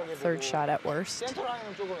괜찮아. 넉넉하게 Third 보고 shot at worst. 센터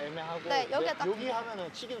라인은 조금 애매하고 네, 여기가 딱 여기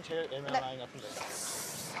하면은 치기도 제일 애매한 네. 라인 같은데.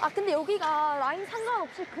 아 근데 여기가 라인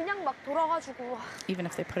상관없이 그냥 막 돌아가지고 Even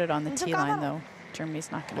if they put it on the 완전 tee line, 까다로워. though,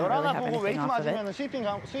 Germany's not going to really 열하나 have 보고 anything 웨이트 off of it. 맞으면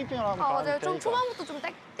스위핑을 하면 아 맞아요. 되니까. 좀 초반부터 좀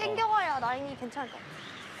땡겨가야 라인이 괜찮을 것 같아요.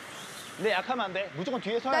 근데 약하면 안 돼. 무조건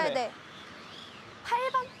뒤에 서야 돼. 네네.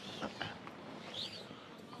 8번?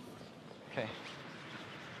 오케이.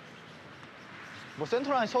 뭐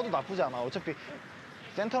센터 라인 써도 나쁘지 않아. 어차피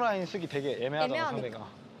센터 라인 쓰기 되게 애매하잖아, 애매하니까. 상대가.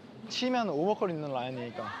 치면 오버컬 있는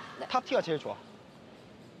라인이니까. 네. 탑티가 제일 좋아.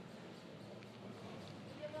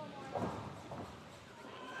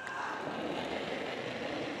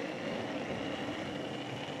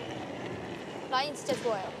 라인 진짜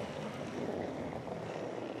좋아요.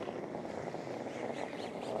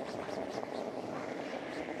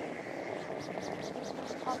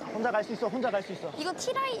 혼자 갈 수 있어. 혼자 갈 수 있어. 이건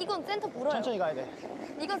T라인, 이건 센터 물어요. 천천히 가야 돼.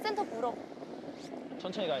 이건 센터 물어.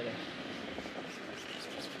 천천히 가야 돼.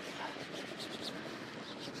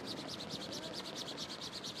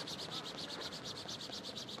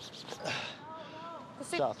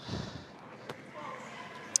 자,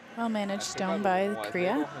 Well managed stone by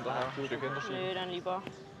Korea. Hinterher, ein Stück hinterschieben. Nee, dann lieber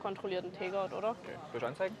kontrollierten Takeout, oder? Okay. Willst du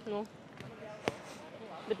anzeigen? No.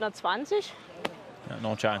 Mit einer 20? Yeah,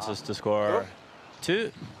 no chances to score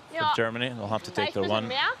two Ja. for Germany. They'll have to take Vielleicht ein their bisschen one.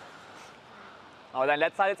 mehr? Aber dein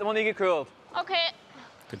letzter hat jetzt immer nie gekürt. Okay.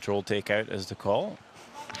 Control takeout is the call.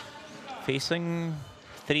 Facing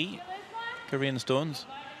 3 Korean stones.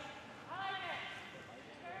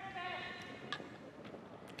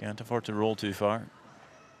 Can't afford to roll too far.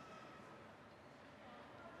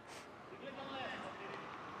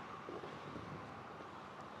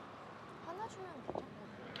 하나 주면 괜찮아.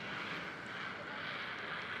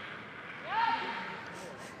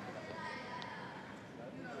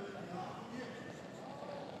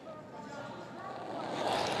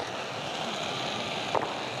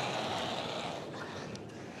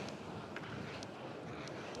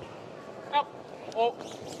 Ja. Oh.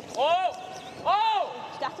 Oh. Oh.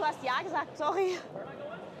 Ich dachte, du hast Ja gesagt, sorry.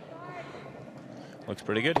 Looks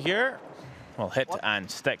pretty good here. Well, hit and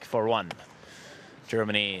stick for one.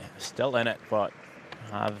 Germany still in it, but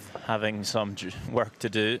having some work to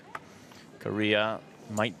do. Korea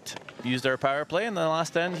might use their power play in the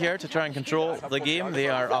last end here to try and control the game. They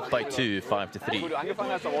are up by 2, 5 to Wo 3. du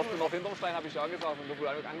angefangen hast, da warst du noch hinterm Stein, habe ich ja gesagt. Und wo du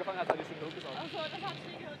angefangen hast, hatte ich schon gesagt. Achso, das hat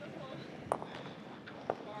sie gehört.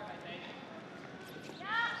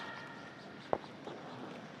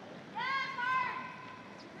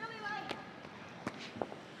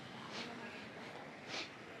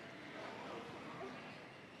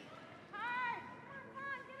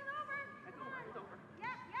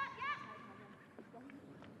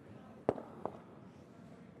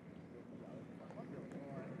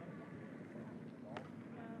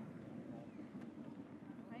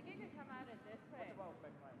 I think it come out of this way.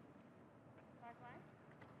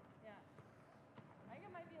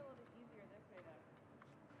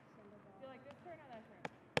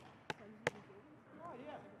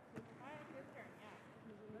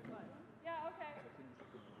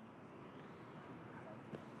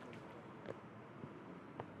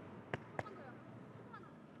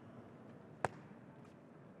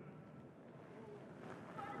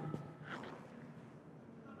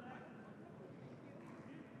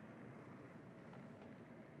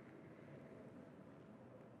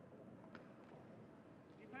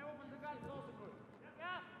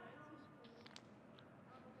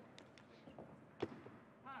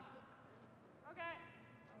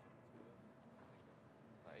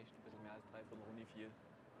 die viel.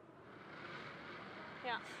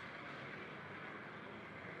 Ja.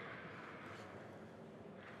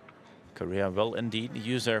 Korea will indeed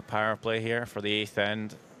use their power play here for the 8th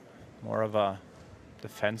end. More of a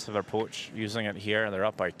defensive approach using it here. They're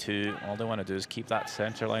up by 2. All they want to do is keep that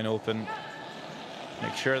center line open.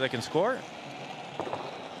 Make sure they can score.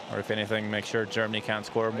 Or if anything, make sure Germany can't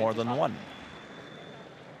score more than 1.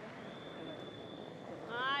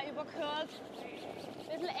 Überkürzt.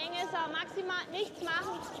 Bisschen enge, so maximal nichts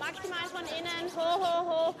machen. Maximal von innen. Ho, ho,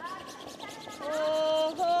 ho.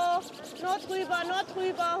 Ho, ho. Nur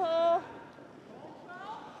drüber, ho.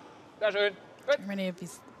 Sehr schön. Gut. Germany would be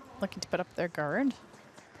looking to put up their guard.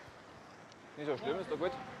 Nicht so schlimm, ist doch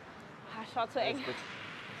gut. Schaut so eng. Ist gut.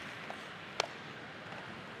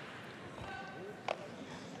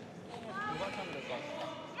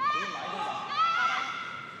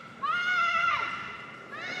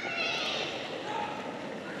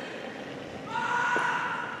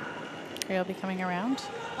 Korea will be coming around.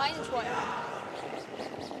 라인은 좋아요.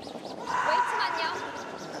 웨이트만요.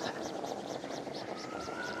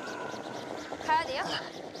 가야 돼요?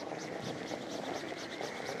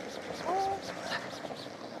 오.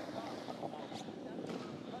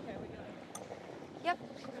 얍.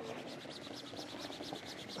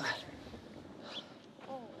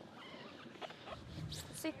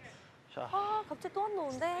 씩. 아, 갑자기 또 안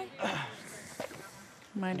나오는데.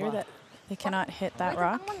 Reminder that they cannot hit that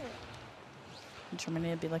rock. Germany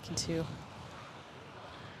will be looking to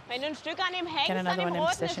Wenn du ein Stück an ihm hängst, get an another dem one in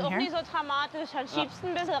Roten, ist position auch here. nicht so dramatisch. Dann schiebst du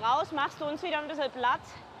ein bisschen raus, machst du uns wieder ein bisschen Platz.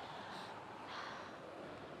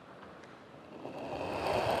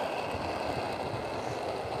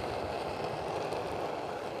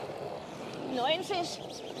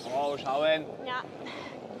 Oh, schauen. Ja.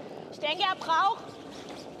 Ich denke, er braucht.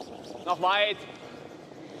 Noch weit.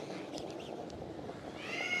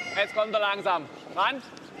 Jetzt kommt er langsam. Ran.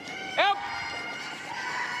 Jupp.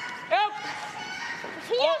 Jupp.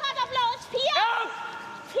 4 hat er bloß. 4. Jupp.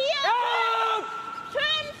 4. Jupp.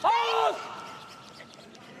 5. Aus.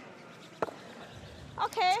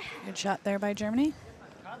 Okay. good shot there by Germany.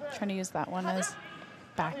 Trying to use that one as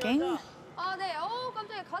backing. 아, 네.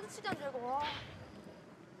 깜짝이야. 가드 치지 안 되고. 와.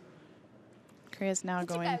 Korea's now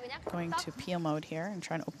going to peel mode here and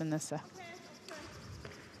trying to open this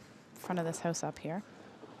front of this house up here.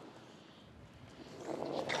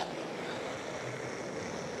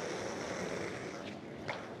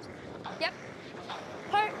 얍.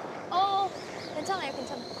 헐. 괜찮아요.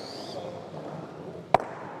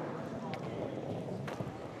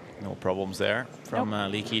 No problems there from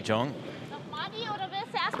Lee Ki-jong. Noch Muddy oder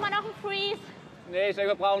willst du erstmal noch einen Freeze? Nee, ich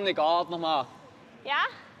denke, wir brauchen eine Guard nochmal. Ja?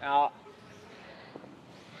 Ja.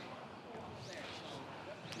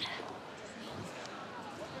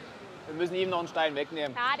 Wir müssen ihm noch einen Stein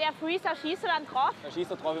wegnehmen. Ja, der Freeze, da schießt du dann drauf. Da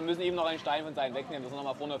schießt er drauf. Wir müssen ihm noch einen Stein von seinen wegnehmen, dass er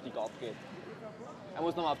nochmal vorne auf die Guard geht. Er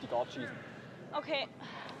muss nochmal auf die Guard schießen. Okay.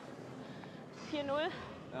 4-0.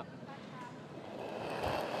 Ja.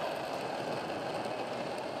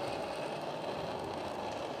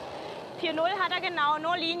 Hat er genau,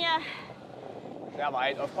 nur Linie. Sehr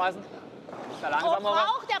weit, aufpassen. Ist er Oh, langsamer?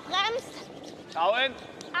 braucht, der bremst. Schauen.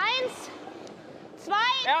 1, 2,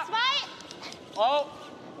 Ja. 2. Oh.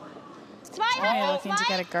 2, Germany looking to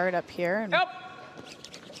get a guard up here and Jupp.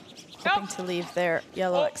 hoping to leave their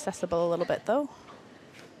yellow accessible a little bit though.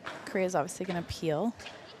 Korea's obviously going to peel.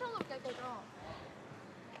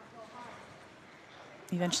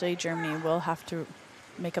 Eventually Germany will have to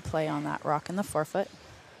make a play on that rock in the forefoot.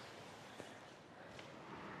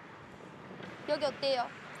 여기 어때요?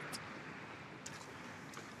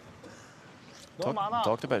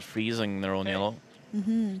 Talked about freezing their own yellow.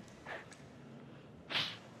 Of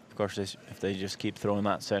course, if they just keep throwing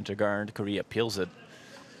that center guard, Korea peels it.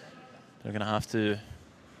 They're going to have to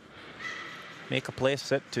make a play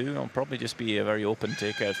sit too. It'll probably just be a very open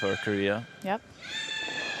takeout for Korea. Yep.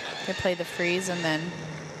 They play the freeze and then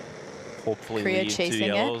Hopefully Korea leave 2 chasing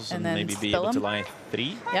it yellows and and then maybe be spill able to them. lie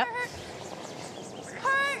 3. Yep.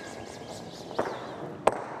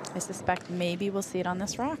 I suspect maybe we'll see it on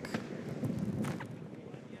this rock.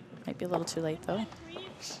 Might be a little too late though.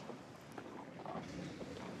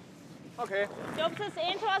 Okay. Glaubst du, das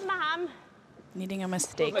Ähnliche, was wir haben? Needing a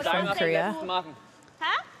mistake Mit deinem from auf die Korea letzten machen.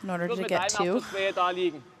 Hä? in order Ich würde to mit get deinem 2. auf der 2 da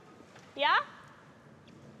liegen. Ja?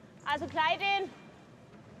 Also gleich den.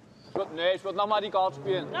 Ich würde nochmal die Guard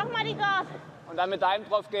spielen. Nochmal die Guard. Und dann mit deinem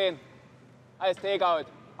drauf gehen. Als Takeout.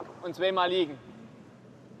 Und 2-mal liegen.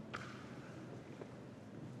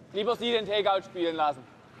 Lieber sie den Takeout spielen lassen.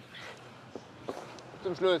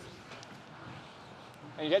 Zum Schluss.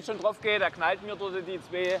 Wenn ich jetzt schon drauf gehe, der knallt mir dort die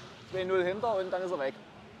 2-0 hinter und dann ist er weg.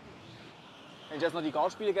 Wenn ich jetzt noch die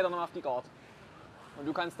Guard spiele, geht er noch auf die Guard. Und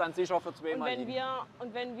du kannst dann sicher für zweimal liegen.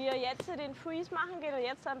 Und wenn wir jetzt den Freeze machen, geht er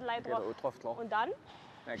jetzt dann gleich Geht er auch drauf, klar. Und dann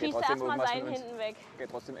Ja, schießt er erstmal seinen hinten weg. Geht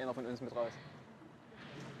trotzdem einer von uns mit raus.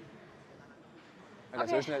 Wenn er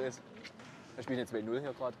so schnell ist. Wir spielen jetzt 2-0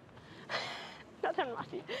 hier gerade. Na, dann mach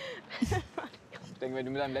die. Ich denke, wenn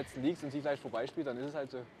du mit deinem letzten liegst und sie gleich vorbeispielt, dann ist es halt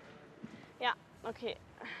so. Ja, okay.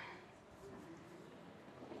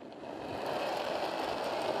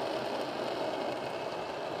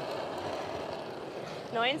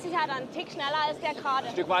 '90 hat er einen Tick schneller als der gerade.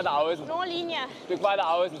 Ein Stück weiter außen. Nur Linie. Ein Stück weiter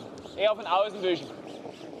außen. Eher von außen durch.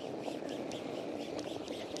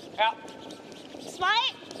 Ja. 2.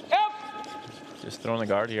 Ja. Just throwing the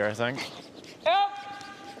guard here, I think. Ja.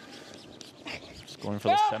 Just going for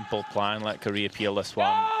the simple plan, let Korea peel this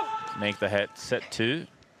one. Make the hit, sit 2.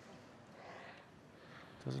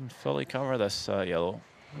 Doesn't fully cover this yellow.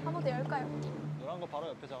 한 번 더 열까요? 노란 거 바로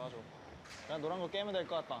옆에 잡아줘. 그냥 노란 거 깨면 될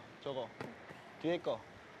것 같다. 저거. 뒤에 거.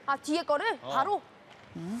 아, 뒤에 거를 바로?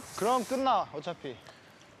 그럼 끝나, 어차피.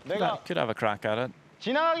 내가 Could have a crack at it.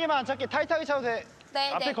 지나가기만 안 찾게 타이트하게 차도 돼. 네,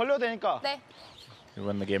 앞에 네. 걸려도 되니까. 네. You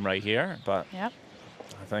win the game right here, but Yep.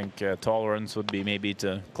 I think tolerance would be maybe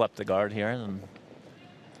to clip the guard here and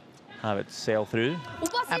have it sail through.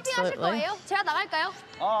 오빠 스피드 하실 Absolutely. 거예요? 제가 나갈까요?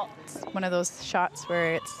 It's one of those shots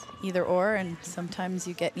where it's either or, and sometimes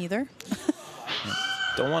you get neither.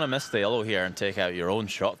 Don't want to miss the yellow here and take out your own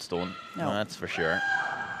shots, don't. No. That's for sure.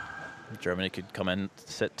 Germany could come in,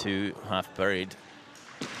 sit 2, half buried.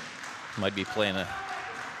 Might be playing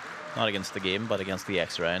not against the game, but against the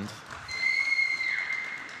extra end.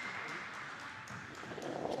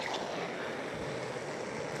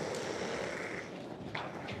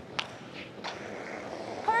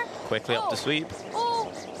 Quickly up the sweep.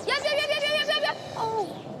 오, 야. 오.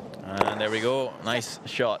 And there we go. Nice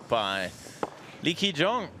shot by Lee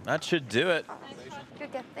Ki-jong. That should do it.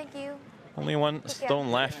 Good, good. Thank you. Only one stone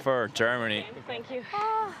left for Germany. Thank you.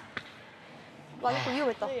 아, 와, 이거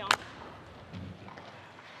위험했다.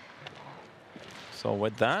 So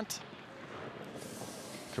with that,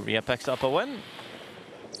 Korea picks up a win.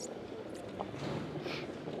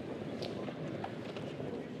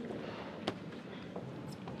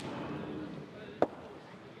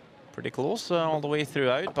 Pretty close all the way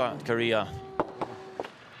throughout, but Korea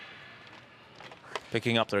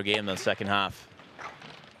picking up their game in the second half.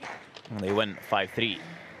 And they win 5-3.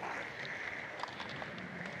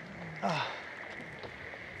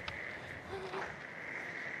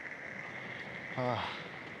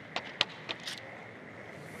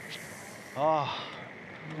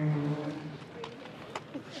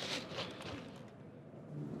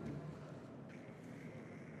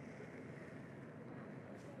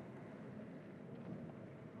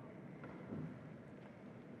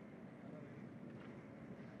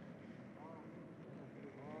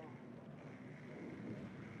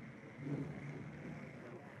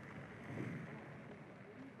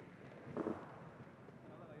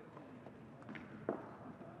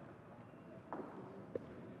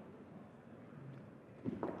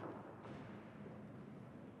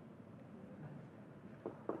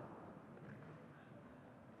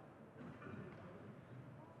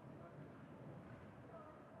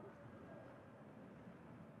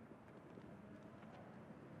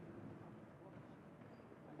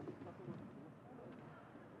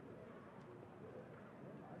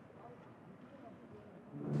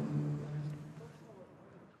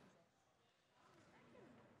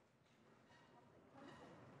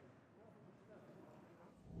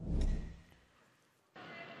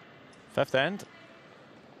 Fifth end.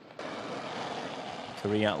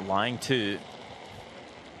 Korea lying 2.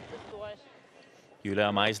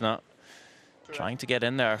 Julia Meisner trying to get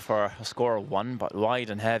in there for a score of 1, but wide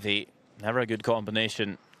and heavy. Never a good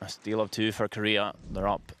combination. A steal of 2 for Korea. They're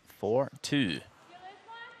up 4-2.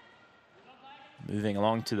 Moving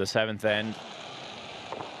along to the 7th end.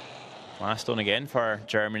 Last one again for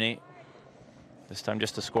Germany. This time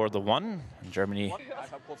just to score the 1. And Germany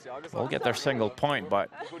will get their single point, but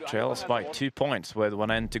trails by 2 points with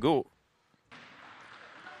 1 end to go.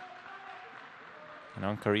 And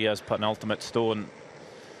on Korea's penultimate stone,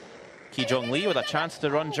 Ki-jong Lee with a chance to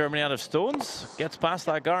run Germany out of stones. Gets past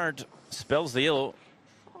that guard, spills the yellow,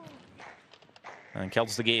 and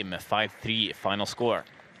kills the game. 5-3 final score.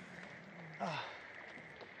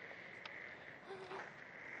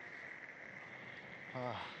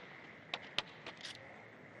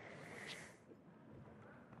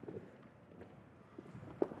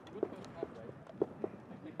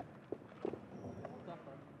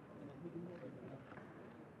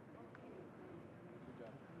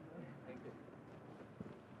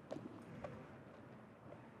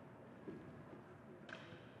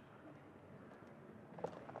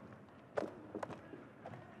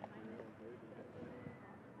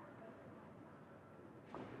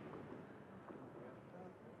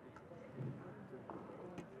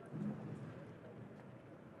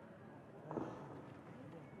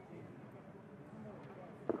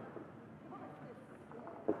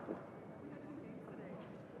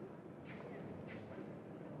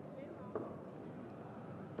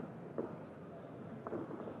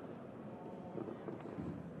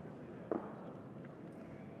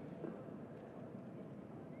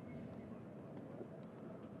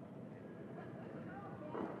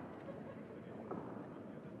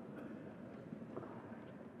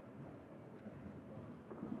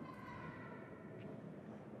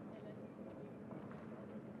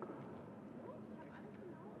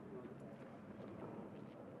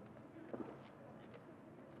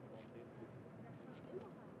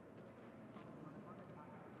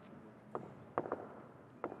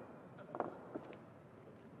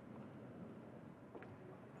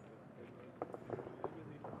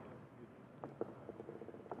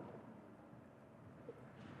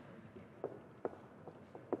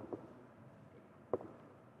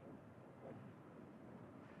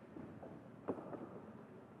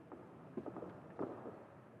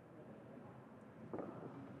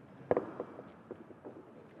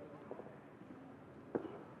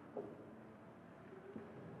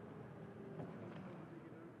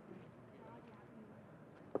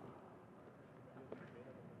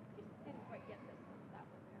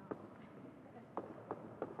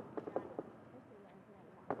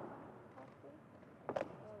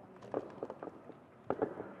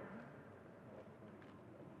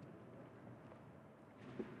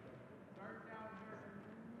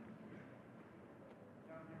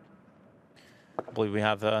 I believe we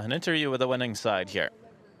have an interview with the winning side here.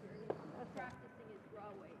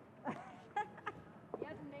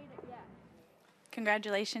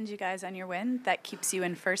 Congratulations, you guys, on your win. That keeps you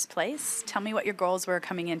in first place. Tell me what your goals were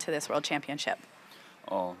coming into this World Championship.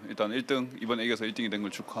 일단 1등, 이번에 이겨서 1등이 된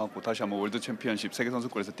걸 축하하고 다시 한번 월드 챔피언십 세계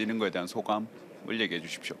선수권에서 뛰는 거에 대한 소감을 얘기해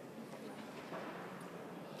주십시오.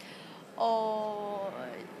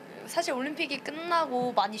 사실 올림픽이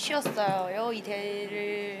끝나고 많이 쉬었어요. 이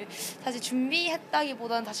대회를 사실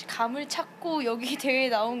준비했다기보다는 다시 감을 찾고 여기 대회에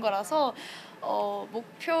나온 거라서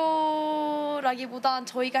목표라기보단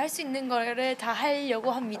저희가 할 수 있는 거를 다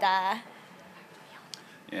하려고 합니다.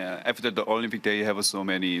 Yeah, after the Olympic, they have so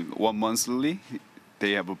many 1 monthly.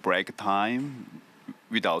 They have a break time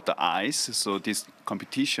without the ice. So this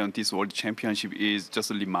competition, this World Championship, is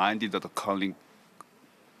just reminded of the curling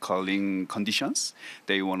conditions.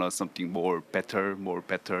 They want something more better.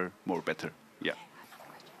 Yeah.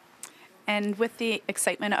 And with the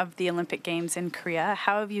excitement of the Olympic Games in Korea,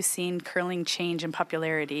 how have you seen curling change in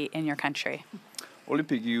popularity in your country?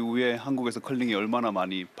 올림픽 이후에 한국에서 컬링이 얼마나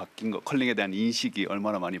많이 바뀐 컬링에 대한 인식이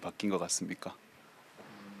얼마나 많이 바뀐 것 같습니까?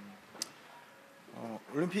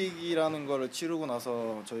 올림픽이라는 거를 치르고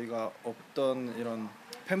나서 저희가 없던 이런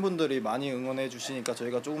팬분들이 많이 응원해 주시니까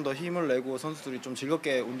저희가 조금 더 힘을 내고 선수들이 좀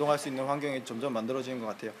즐겁게 운동할 수 있는 환경이 점점 만들어지는 것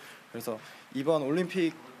같아요. 그래서 이번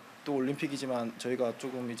올림픽도 올림픽이지만 저희가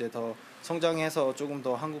조금 이제 더 성장해서 조금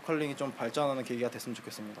더 한국 컬링이 좀 발전하는 계기가 됐으면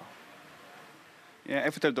좋겠습니다. Yeah,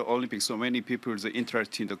 after the Olympics, so many people are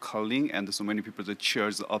interested in the curling, and so many people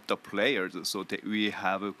cheers up the players. So that we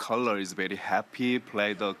have color is very happy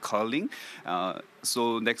play the curling.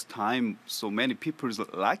 So next time, so many people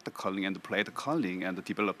like the curling and play the curling and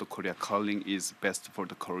develop the Korea curling is best for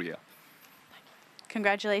the Korea.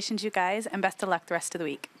 Congratulations, you guys, and best of luck the rest of the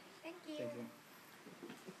week. Thank you.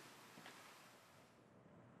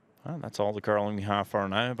 Well, that's all the curling we have for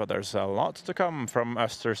now, but there's a lot to come from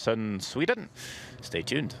Östersund, Sweden. Stay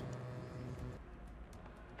tuned.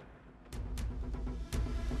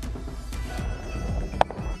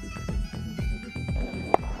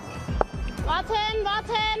 Warten!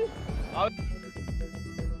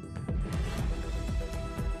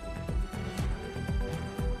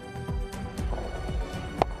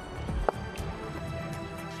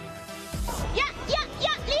 Ja,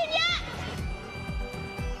 Linie!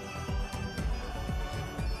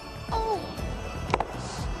 Oh.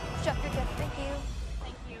 Good job. Thank you.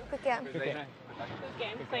 Good game. Good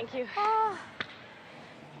game, thank you.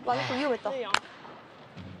 많이 좀 위험했다.